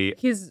really,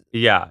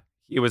 yeah.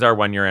 It was our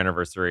 1-year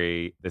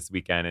anniversary this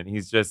weekend. And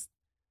he's just,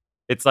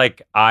 it's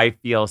like, I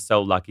feel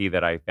so lucky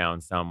that I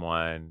found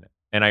someone.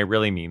 And I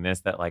really mean this,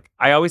 that like,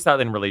 I always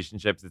thought in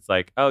relationships, it's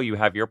like, oh, you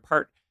have your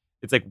part.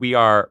 It's like we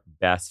are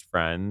best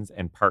friends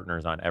and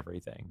partners on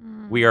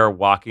everything. We are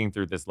walking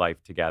through this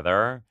life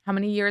together. How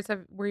many years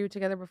were you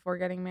together before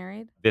getting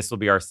married? This will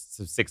be our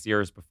 6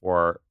 years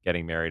before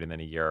getting married, and then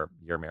a year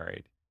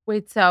married.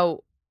 Wait,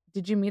 so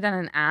did you meet on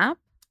an app?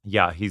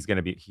 Yeah, he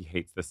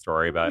hates this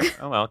story, but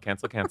oh well,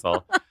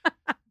 cancel.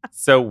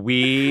 So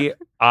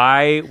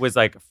I was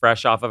like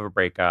fresh off of a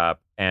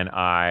breakup, and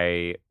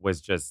I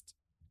was just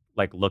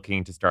like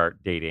looking to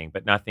start dating,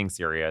 but nothing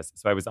serious.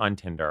 So I was on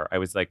Tinder. I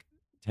was like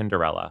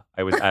Tinderella.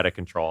 I was out of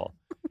control.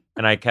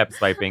 And I kept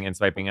swiping,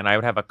 and I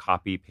would have a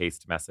copy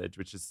paste message,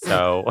 which is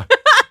so What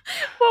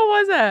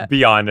was it?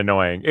 beyond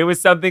annoying. It was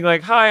something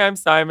like, "Hi, I'm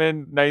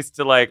Simon. Nice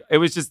to like." It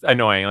was just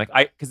annoying.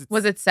 Like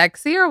was it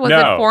sexy or was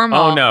it formal?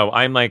 Oh no,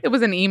 I'm like it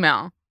was an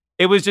email.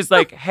 It was just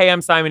like, "Hey,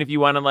 I'm Simon. If you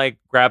want to like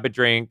grab a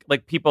drink,"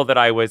 like people that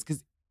I was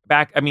because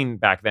back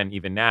then,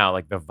 even now,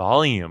 like the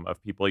volume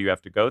of people you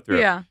have to go through.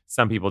 Yeah.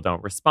 Some people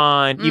don't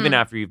respond even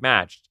after you've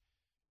matched.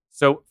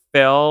 So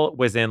Phil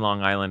was in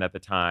Long Island at the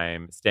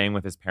time, staying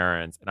with his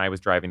parents, and I was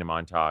driving to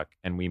Montauk,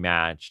 and we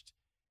matched.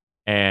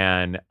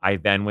 And I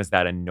then was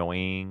that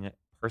annoying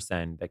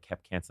person that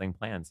kept canceling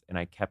plans, and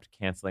I kept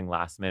canceling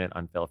last minute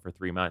on Phil for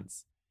 3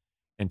 months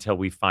until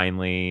we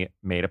finally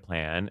made a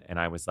plan. And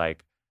I was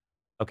like,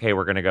 okay,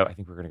 we're going to go. I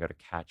think we're going to go to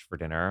Catch for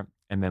dinner.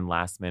 And then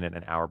last minute,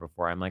 an hour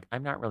before, I'm like,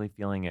 I'm not really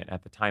feeling it.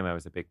 At the time, I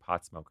was a big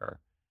pot smoker.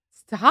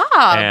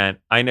 Stop. And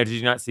I know, did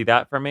you not see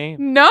that from me?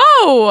 No.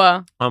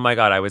 Oh my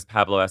God, I was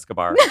Pablo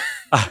Escobar.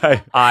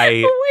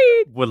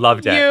 I would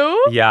loved it.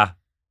 You? Yeah.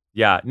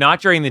 Yeah.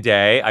 Not during the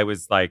day. I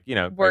was like,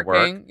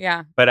 working.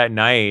 Yeah. But at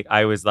night,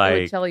 I was like, it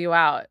would chill you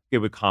out. It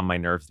would calm my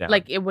nerves down.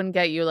 Like it wouldn't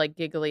get you like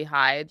giggly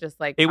high, just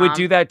like it would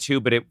do that too.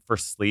 But for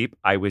sleep,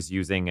 I was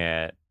using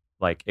it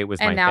like it was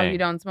my thing. And now you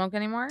don't smoke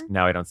anymore?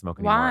 Now I don't smoke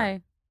anymore.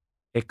 Why?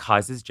 It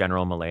causes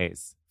general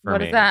malaise for me.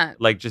 What is that?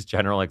 Like just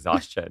general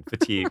exhaustion,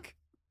 fatigue.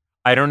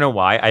 I don't know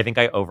why. I think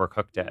I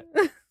overcooked it.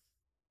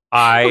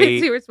 Wait,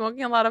 so you were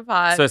smoking a lot of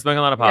pot. So I was smoking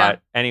a lot of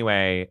pot. Yeah.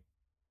 Anyway,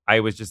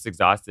 I was just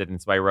exhausted.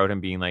 And so I wrote him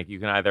being like, we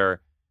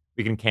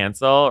can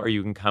cancel or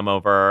you can come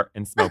over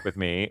and smoke with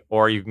me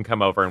or you can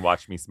come over and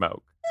watch me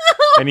smoke.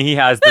 And he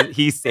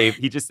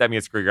just sent me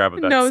a screen grab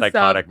of that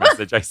psychotic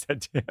message I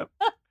sent to him.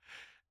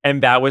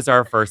 And that was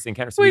our first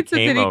encounter. So he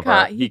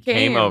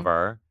came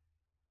over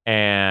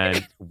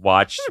and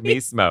watched me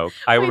smoke.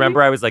 I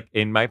remember I was like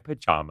in my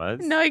pajamas.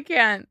 No, I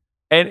can't.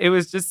 And it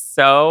was just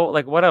so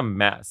like, what a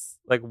mess.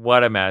 Like,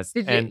 what a mess.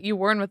 You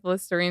weren't with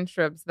Listerine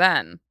strips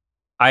then?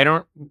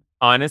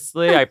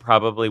 Honestly, I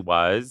probably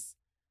was,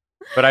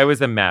 but I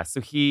was a mess.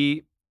 So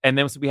we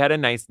had a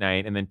nice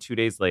night. And then 2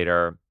 days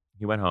later,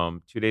 he went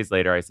home. 2 days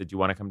later, I said, do you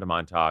want to come to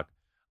Montauk?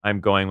 I'm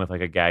going with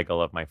like a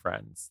gaggle of my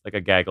friends, like a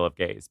gaggle of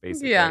gays,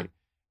 basically. Yeah.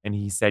 And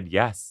he said,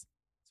 yes.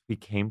 So we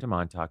came to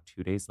Montauk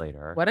 2 days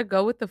later. What a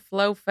go with the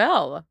flow,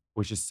 Phil.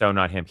 Which is so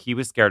not him. He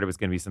was scared it was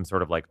going to be some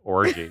sort of like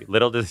orgy.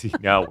 Little does he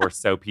know we're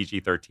so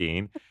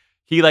PG-13.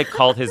 He like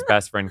called his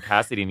best friend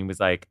Cassidy and he was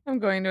like, I'm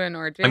going to an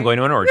orgy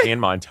in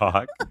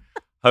Montauk,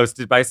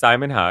 hosted by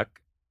Simon Huck.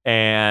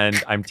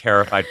 And I'm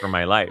terrified for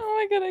my life.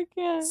 Oh my God, I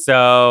can't.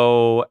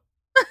 So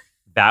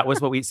that was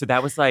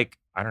that was like,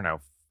 I don't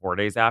know, 4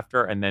 days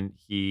after. And then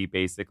we've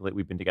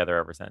been together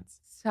ever since.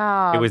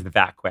 Stop. It was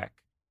that quick.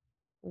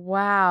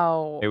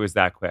 Wow. It was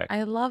that quick.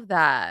 I love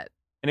that.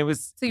 And it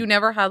was. So you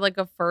never had like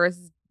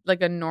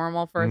a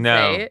normal first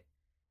date?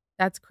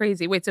 That's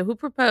crazy. Wait, so who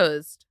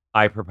proposed?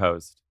 I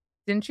proposed.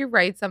 Didn't you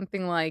write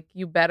something like,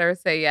 you better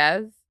say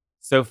yes?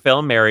 So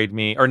Phil married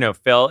me, or no,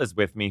 Phil is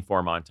with me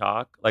for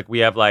Montauk. Like we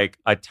have like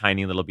a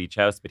tiny little beach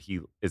house, but he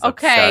is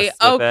obsessed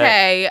with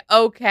it.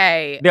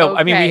 Okay. No,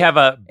 I mean we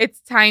have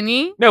It's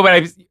tiny? No,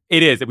 but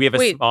it is. We have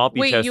a small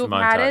beach house in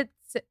Montauk.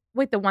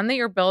 Wait, the one that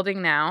you're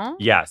building now?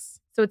 Yes.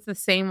 So it's the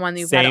same one that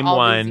you've had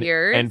all these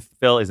years? And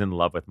Phil is in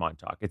love with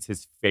Montauk. It's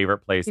his favorite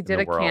place in the world.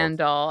 He did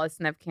a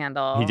sniff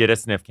candle. He did a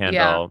sniff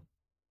candle.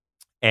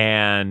 Yeah.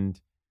 And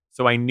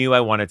so I knew I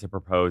wanted to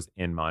propose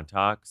in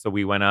Montauk. So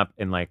we went up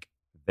in like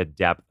the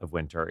depth of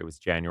winter. It was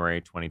January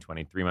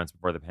 2020, 3 months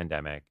before the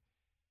pandemic.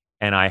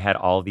 And I had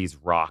all these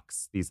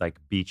rocks, these like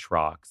beach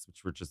rocks,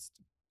 which were just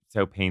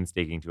so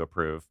painstaking to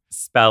approve,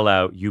 spell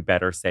out, you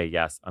better say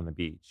yes on the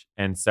beach.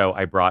 And so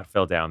I brought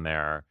Phil down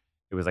there.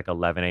 It was like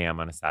 11 a.m.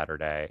 on a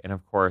Saturday. And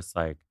of course,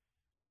 like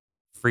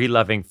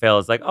free-loving Phil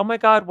is like, oh my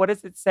God, what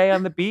does it say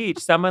on the beach?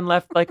 Someone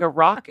left like a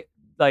rock,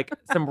 like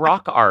some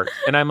rock art.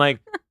 And I'm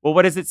like, well,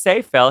 what does it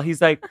say, Phil? He's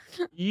like,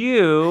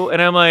 you.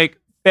 And I'm like,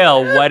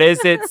 Phil, what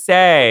does it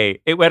say?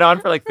 It went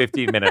on for like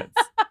 15 minutes.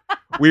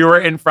 We were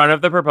in front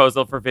of the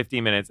proposal for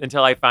 15 minutes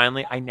until I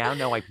now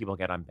know why people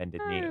get on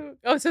bended knee.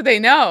 Oh, so they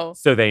know.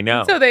 So they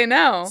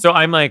know. So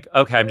I'm like,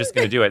 okay, I'm just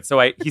going to do it. So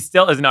he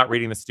still is not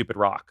reading the stupid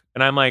rock.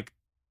 And I'm like,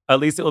 at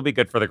least it will be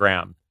good for the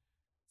gram.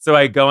 So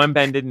I go on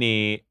bended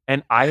knee,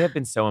 and I have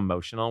been so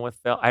emotional with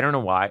Phil. I don't know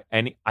why.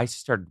 And I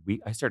started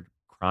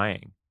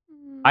crying.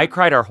 I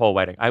cried our whole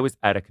wedding. I was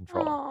out of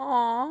control.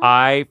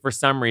 Aww. For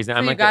some reason,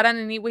 so you got on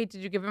a knee. Wait,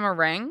 did you give him a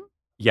ring?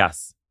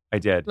 Yes. I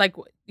did. Like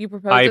you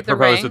proposed I with the ring?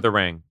 proposed with the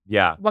ring.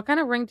 Yeah. What kind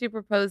of ring do you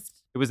propose?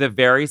 It was a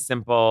very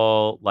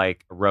simple,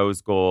 like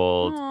rose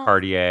gold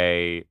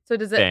Cartier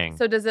thing.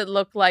 So does it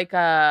look like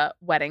a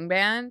wedding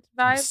band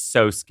vibe?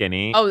 So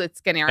skinny. Oh, it's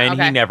skinnier. And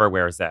okay. he never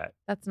wears it.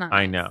 That's not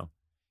I nice. know.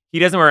 He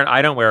doesn't wear it.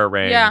 I don't wear a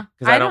ring. Yeah.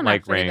 Because I don't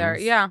like rings. Either.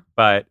 Yeah.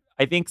 But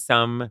I think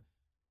some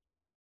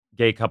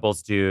gay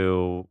couples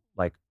do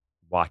like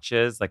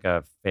watches, like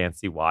a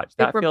fancy watch.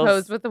 They that propose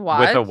feels, with a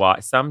watch? With a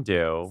watch. Some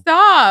do.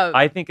 Stop.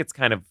 I think it's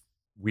kind of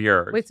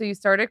weird. Wait, so you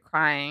started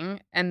crying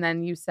and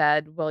then you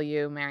said, will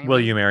you marry me? Will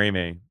you marry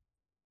me?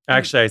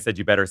 Actually, I said,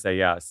 you better say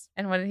yes.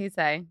 And what did he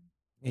say?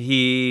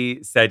 He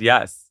said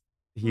yes.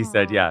 He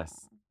said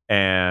yes.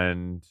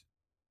 And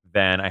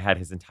then I had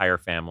his entire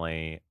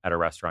family at a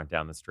restaurant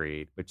down the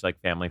street, which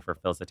like family for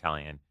Phil's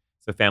Italian.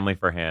 So family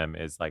for him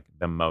is like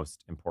the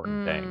most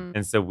important thing.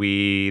 And so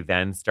we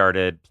then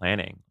started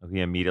planning. We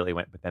immediately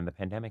went, but then the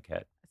pandemic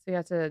hit. So you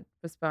had to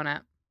postpone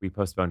it. We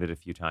postponed it a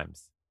few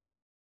times.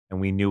 And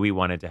we knew we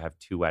wanted to have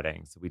 2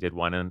 weddings. So we did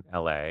one in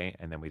LA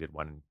and then we did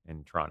one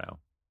in Toronto.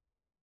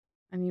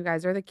 And you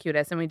guys are the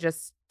cutest. And we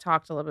just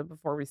talked a little bit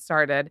before we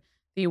started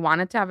that you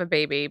wanted to have a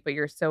baby, but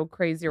you're so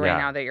crazy right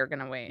now that you're going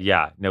to wait.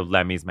 Yeah. No,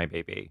 Lemmy's my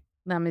baby.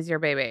 Lemmy's your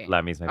baby.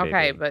 Lemmy's my baby.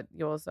 Okay, but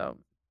you also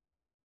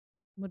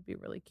would be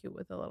really cute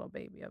with a little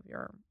baby of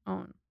your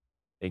own.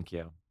 Thank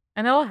you.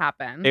 And it'll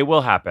happen. It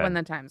will happen. When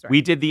the time's right.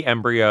 We did the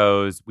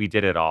embryos. We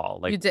did it all.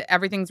 Like you did,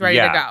 everything's ready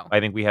to go.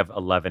 I think we have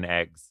 11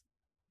 eggs.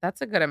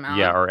 That's a good amount.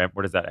 Yeah, or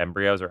what is that?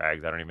 Embryos or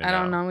eggs? I don't even know. I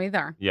don't know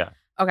either. Yeah.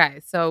 Okay,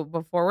 so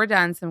before we're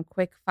done, some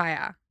quick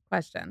fire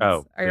questions.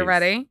 Oh, are you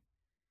ready?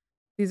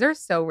 These are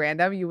so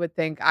random. You would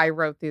think I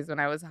wrote these when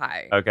I was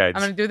high. Okay. I'm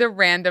going to do the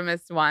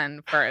randomest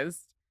one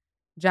first.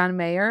 John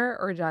Mayer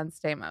or John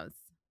Stamos?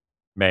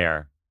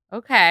 Mayer.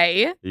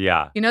 Okay.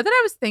 Yeah. You know that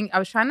I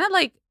was trying to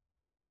like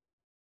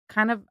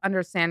kind of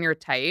understand your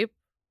type,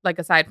 like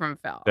aside from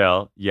Phil.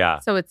 Phil, yeah.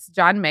 So it's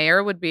John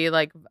Mayer would be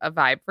like a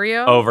vibe for you?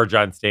 Over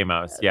John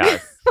Stamos,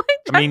 yes.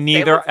 I mean,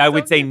 neither, I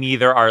would say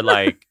neither are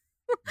like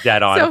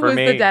dead on for me. So who's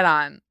the dead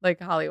on? Like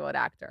Hollywood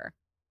actor?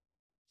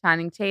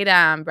 Channing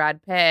Tatum,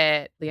 Brad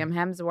Pitt, Liam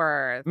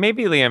Hemsworth.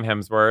 Maybe Liam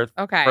Hemsworth.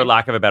 Okay. For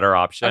lack of a better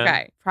option.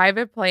 Okay.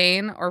 Private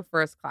plane or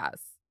first class?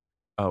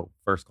 Oh,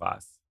 first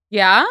class.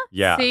 Yeah?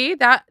 Yeah. See,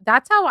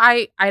 that's how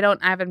I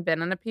haven't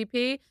been on a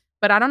PP,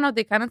 but I don't know.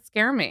 They kind of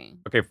scare me.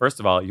 Okay, first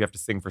of all, you have to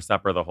sing for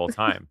supper the whole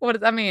time. What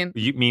does that mean?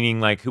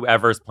 Meaning like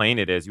whoever's plane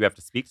it is, you have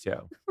to speak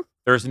to.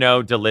 There's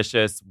no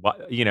delicious,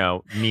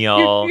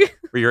 meal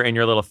where you're in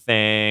your little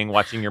thing,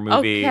 watching your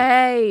movie.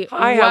 Okay.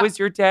 Hi, how was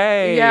your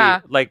day?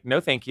 Yeah. Like,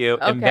 no, thank you.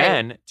 Okay. And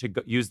then to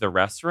use the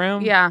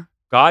restroom. Yeah.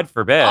 God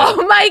forbid.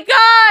 Oh my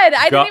God.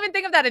 I didn't even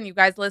think of that. And you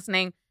guys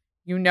listening,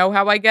 you know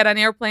how I get on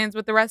airplanes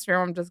with the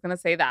restroom. I'm just going to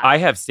say that. I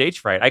have stage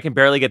fright. I can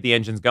barely get the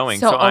engines going.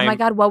 So oh my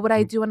God, what would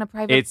I do on a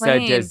private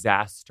plane? It's a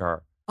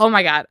disaster. Oh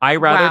my God. I'd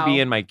rather be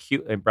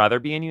in rather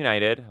be in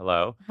United.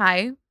 Hello.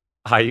 Hi.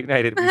 Hi,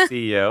 United. We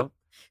see you.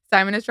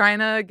 Simon is trying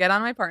to get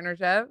on my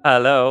partnership.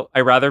 Hello.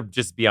 I'd rather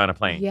just be on a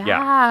plane. Yeah.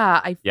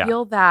 Yeah. I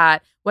feel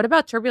that. What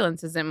about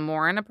turbulence? Is it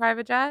more in a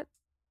private jet?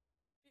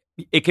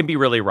 It can be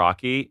really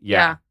rocky.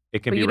 Yeah.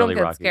 It can be really rocky. You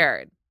don't get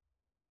scared.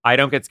 I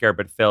don't get scared,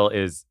 but Phil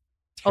is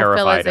terrified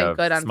Phil of isn't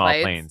good on small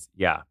flights? planes.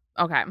 Yeah.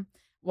 Okay.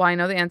 Well, I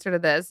know the answer to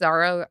this.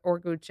 Zara or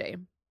Gucci?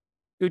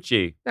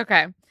 Gucci.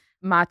 Okay.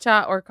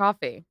 Matcha or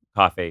coffee?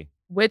 Coffee.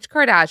 Which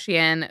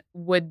Kardashian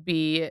would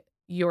be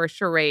your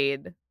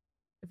charade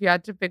if you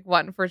had to pick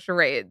one for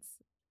charades?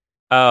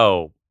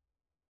 Oh,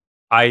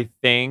 I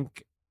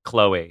think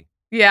Chloe.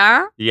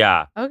 Yeah?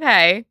 Yeah.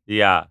 Okay.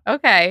 Yeah.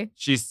 Okay.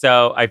 She's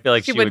so, I feel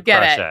like she would get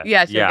crush it.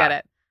 Yeah, she'd get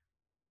it.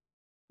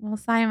 Well,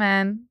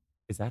 Simon.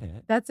 Is that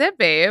it? That's it,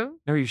 babe.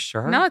 Are you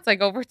sure? No, it's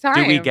like over time.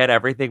 Did we get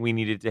everything we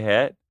needed to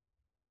hit?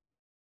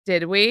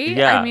 Did we?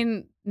 Yeah. I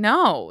mean,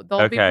 no.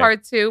 There'll be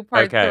part 2,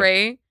 part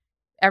 3.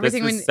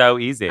 Everything this was so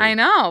easy. I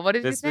know. What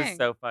did you think? think? This was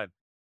so fun.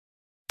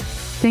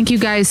 Thank you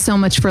guys so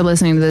much for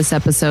listening to this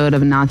episode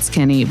of Not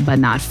Skinny But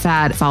Not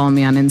Fat. Follow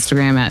me on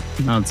Instagram at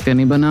Not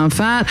Skinny But Not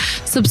Fat.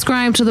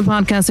 Subscribe to the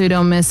podcast so you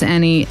don't miss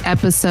any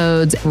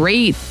episodes.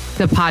 Rate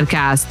the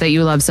podcast that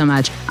you love so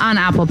much on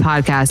Apple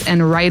Podcasts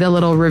and write a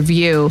little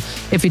review.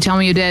 If you tell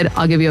me you did,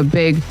 I'll give you a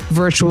big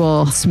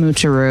virtual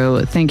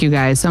smoocheroo. Thank you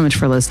guys so much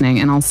for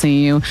listening, and I'll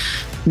see you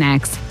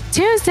next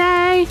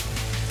Tuesday.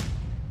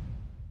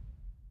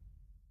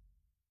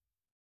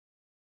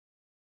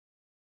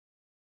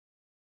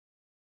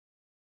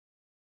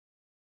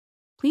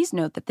 Please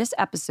note that this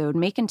episode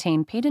may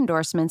contain paid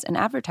endorsements and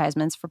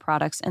advertisements for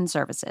products and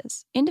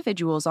services.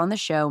 Individuals on the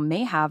show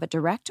may have a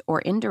direct or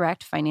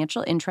indirect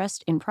financial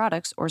interest in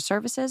products or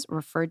services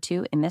referred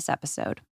to in this episode.